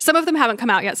week. Some of them haven't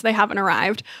come out yet, so they haven't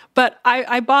arrived. But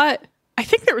I bought, I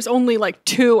think there was only like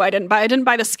 2 I didn't buy. I didn't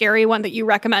buy the scary one that you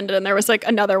recommended, and there was like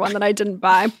another one that I didn't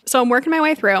buy. So I'm working my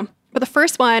way through. But the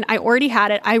first one, I already had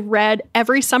it. I read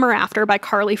Every Summer After by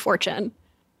Carly Fortune.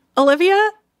 Olivia,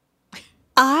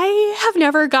 I have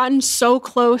never gotten so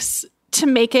close to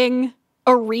making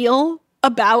a reel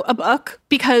about a book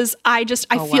because I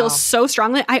feel so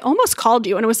strongly. I almost called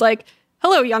you and it was like,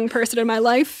 hello, young person in my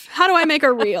life. How do I make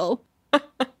a reel?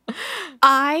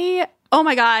 Oh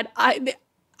my God.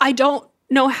 I don't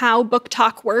know how book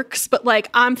talk works, but like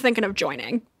I'm thinking of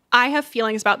joining. I have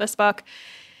feelings about this book.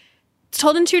 It's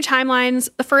told in 2 timelines.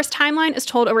 The first timeline is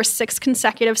told over 6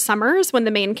 consecutive summers when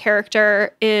the main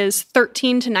character is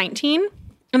 13 to 19.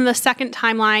 And the second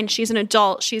timeline, she's an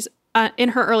adult. She's in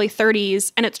her early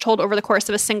 30s, and it's told over the course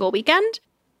of a single weekend.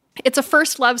 It's a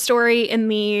first love story in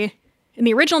the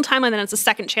original timeline, then it's a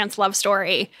second chance love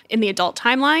story in the adult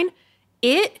timeline.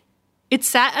 It's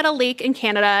set at a lake in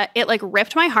Canada. It like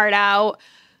ripped my heart out.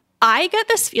 I get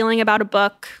this feeling about a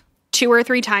book 2 or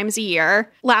 3 times a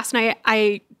year. Last night,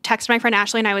 I texted my friend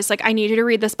Ashley and I was like, I need you to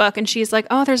read this book. And she's like,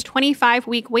 oh, there's a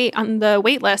 25-week wait on the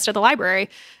wait list at the library.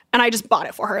 And I just bought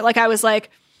it for her. Like, I was like,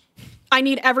 I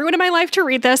need everyone in my life to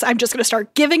read this. I'm just going to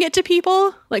start giving it to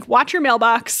people. Like, watch your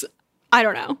mailbox. I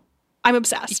don't know. I'm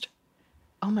obsessed.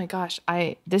 Oh my gosh.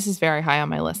 This is very high on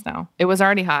my list now. It was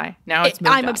already high. Now it's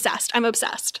moved I'm up. obsessed. I'm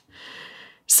obsessed.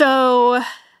 So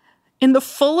in the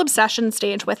full obsession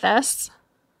stage with this,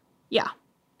 yeah.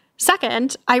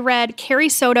 Second, I read Carrie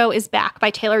Soto is Back by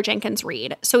Taylor Jenkins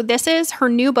Reid. So this is her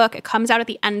new book. It comes out at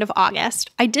the end of August.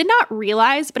 I did not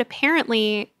realize, but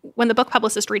apparently when the book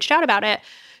publicist reached out about it,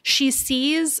 she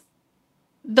sees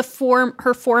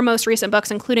her 4 most recent books,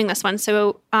 including this one.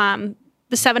 So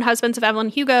The 7 Husbands of Evelyn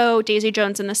Hugo, Daisy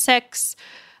Jones and the Six,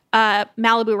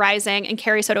 Malibu Rising, and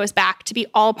Carrie Soto is Back to be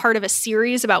all part of a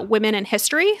series about women in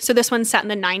history. So this one's set in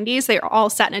the 90s. They're all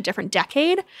set in a different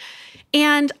decade.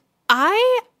 And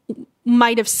I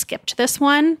might have skipped this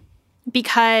one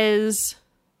because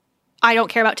I don't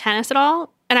care about tennis at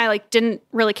all. And I didn't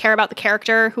really care about the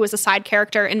character who was a side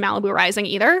character in Malibu Rising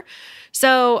either.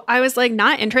 So I was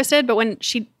not interested. But when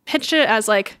she pitched it as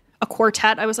a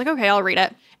quartet, I was like, okay, I'll read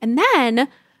it. And then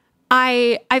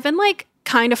I've been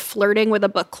kind of flirting with a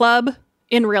book club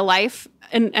in real life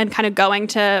and kind of going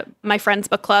to my friend's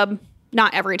book club,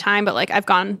 not every time, but I've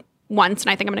gone once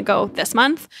and I think I'm going to go this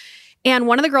month. And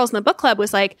one of the girls in the book club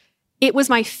was it was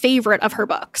my favorite of her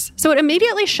books. So it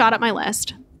immediately shot up my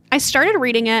list. I started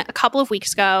reading it a couple of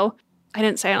weeks ago. I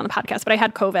didn't say it on the podcast, but I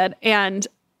had COVID and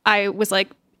I was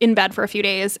in bed for a few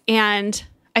days and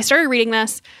I started reading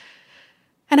this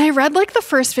and I read the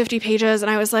first 50 pages and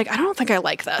I was I don't think I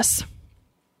like this.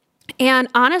 And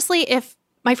honestly, if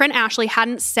my friend Ashley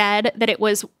hadn't said that it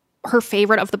was her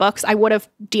favorite of the books, I would have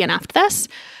DNF'd this.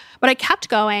 But I kept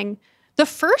going. The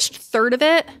first third of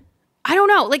it, I don't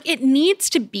know, it needs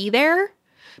to be there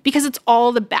because it's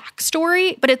all the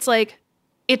backstory, but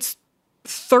it's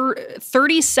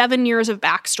 37 years of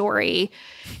backstory.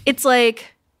 It's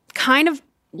kind of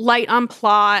light on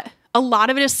plot. A lot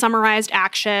of it is summarized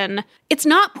action. It's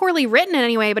not poorly written in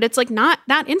any way, but it's not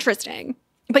that interesting.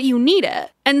 But you need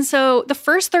it. And so the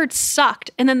first third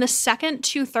sucked. And then the second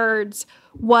 2/3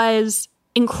 was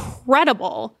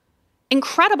incredible.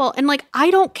 Incredible. And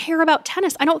I don't care about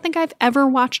tennis. I don't think I've ever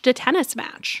watched a tennis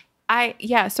match.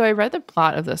 So I read the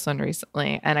plot of this one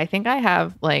recently. And I think I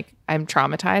have I'm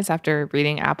traumatized after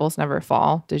reading Apples Never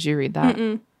Fall. Did you read that?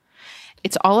 Mm-mm.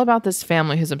 It's all about this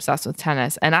family who's obsessed with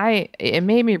tennis. And it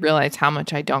made me realize how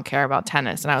much I don't care about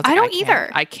tennis. And I was I don't either.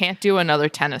 I can't do another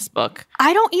tennis book.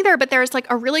 I don't either, but there's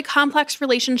a really complex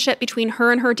relationship between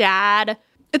her and her dad.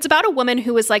 It's about a woman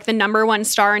who was the #1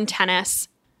 star in tennis.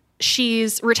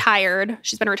 She's retired.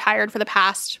 She's been retired for the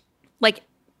past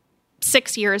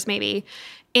 6 years maybe.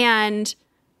 And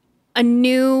a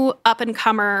new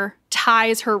up-and-comer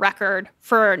ties her record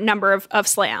for a number of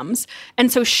slams. And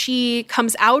so she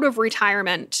comes out of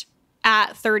retirement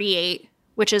at 38,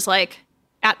 which is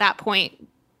at that point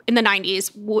in the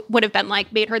 90s would have been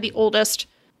made her the oldest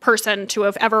person to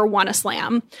have ever won a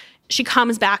slam. She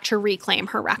comes back to reclaim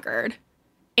her record.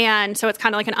 And so it's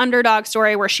kind of an underdog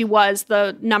story where she was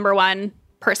the #1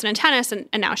 person in tennis and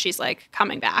now she's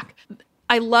coming back.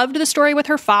 I loved the story with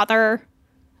her father.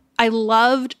 I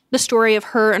loved the story of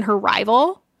her and her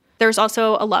rival. There's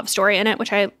also a love story in it,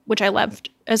 which I loved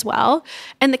as well.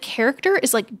 And the character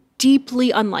is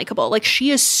deeply unlikable.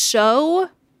 She is so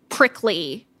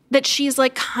prickly that she's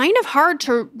kind of hard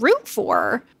to root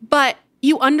for, but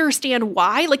you understand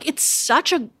why.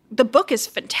 The book is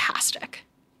fantastic.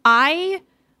 I,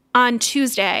 on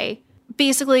Tuesday,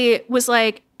 basically was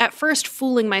at first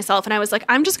fooling myself and I was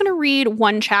I'm just going to read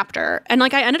one chapter. And I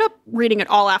ended up reading it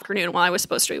all afternoon while I was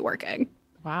supposed to be working.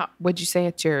 Wow. Would you say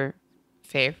it's your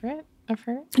favorite of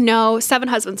her? No, 7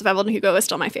 Husbands of Evelyn Hugo is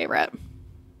still my favorite.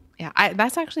 Yeah,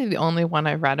 that's actually the only one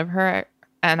I've read of her.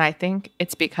 And I think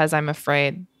it's because I'm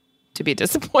afraid to be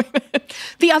disappointed.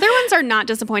 The other ones are not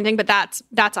disappointing, but that's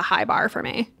a high bar for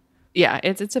me. Yeah,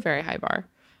 it's a very high bar.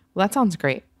 Well, that sounds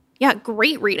great. Yeah,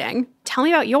 great reading. Tell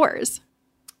me about yours.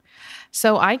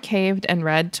 So I caved and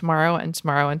read Tomorrow and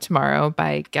Tomorrow and Tomorrow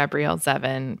by Gabrielle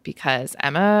Zevin because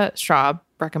Emma Straub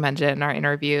recommended it in our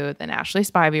interview. Then Ashley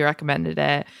Spivey recommended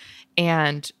it.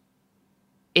 And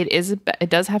it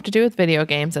does have to do with video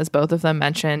games, as both of them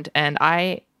mentioned. And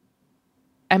I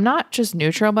am not just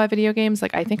neutral by video games.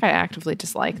 Like, I think I actively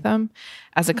dislike them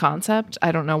as a concept.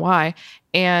 I don't know why.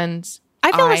 And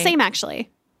I feel the same, actually.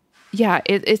 Yeah,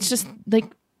 it's just like,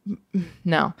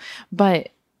 no. But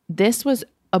this was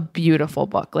a beautiful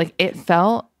book. Like, it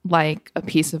felt like a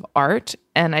piece of art.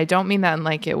 And I don't mean that in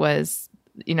like it was,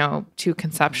 you know, too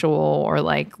conceptual or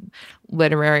like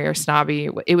literary or snobby.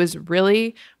 It was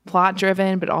really plot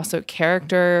driven, but also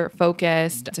character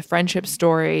focused. It's a friendship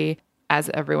story, as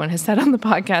everyone has said on the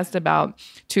podcast, about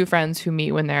two friends who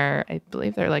meet when I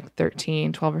believe they're like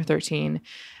 12 or 13.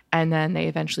 And then they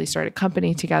eventually start a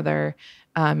company together,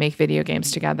 make video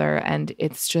games together. And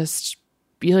it's just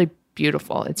really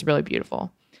beautiful. It's really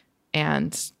beautiful.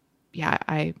 And yeah,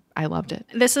 I loved it.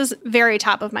 This is very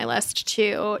top of my list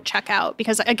to check out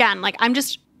because, again, like I'm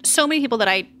just so many people that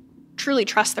I truly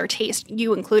trust their taste,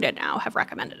 you included now, have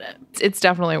recommended it. It's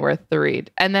definitely worth the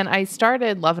read. And then I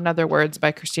started Love and Other Words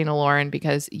by Christina Lauren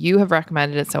because you have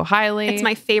recommended it so highly. It's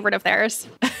my favorite of theirs.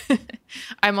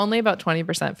 I'm only about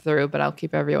 20% through, but I'll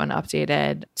keep everyone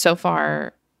updated. So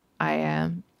far, I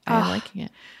am liking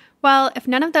it. Well, if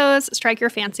none of those strike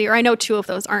your fancy, or I know two of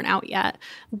those aren't out yet,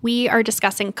 we are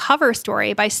discussing Cover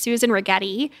Story by Susan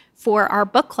Rigetti for our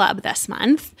book club this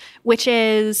month, which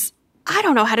is, I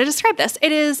don't know how to describe this.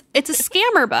 It's a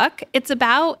scammer book. It's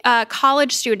about a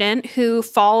college student who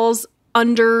falls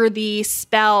under the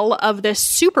spell of this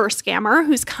super scammer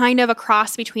who's kind of a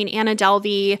cross between Anna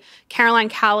Delvey, Caroline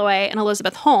Calloway, and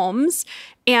Elizabeth Holmes,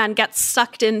 and gets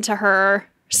sucked into her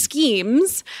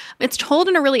schemes. It's told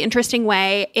in a really interesting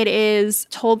way. It is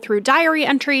told through diary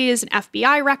entries and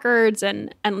FBI records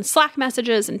and Slack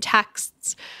messages and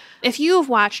texts. If you've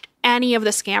watched any of the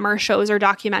scammer shows or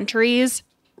documentaries,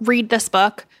 read this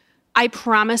book. I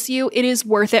promise you, it is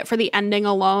worth it for the ending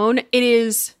alone.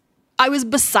 I was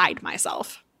beside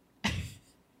myself.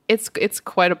 It's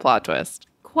quite a plot twist.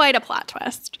 Quite a plot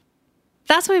twist.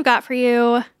 That's what we've got for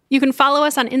you. You can follow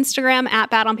us on Instagram at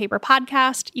Bad on Paper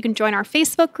Podcast. You can join our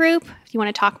Facebook group if you want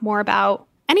to talk more about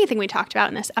anything we talked about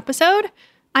in this episode.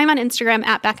 I'm on Instagram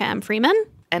at Becca M. Freeman.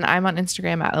 And I'm on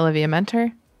Instagram at Olivia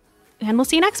Mentor. And we'll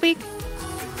see you next week.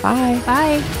 Bye.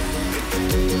 Bye.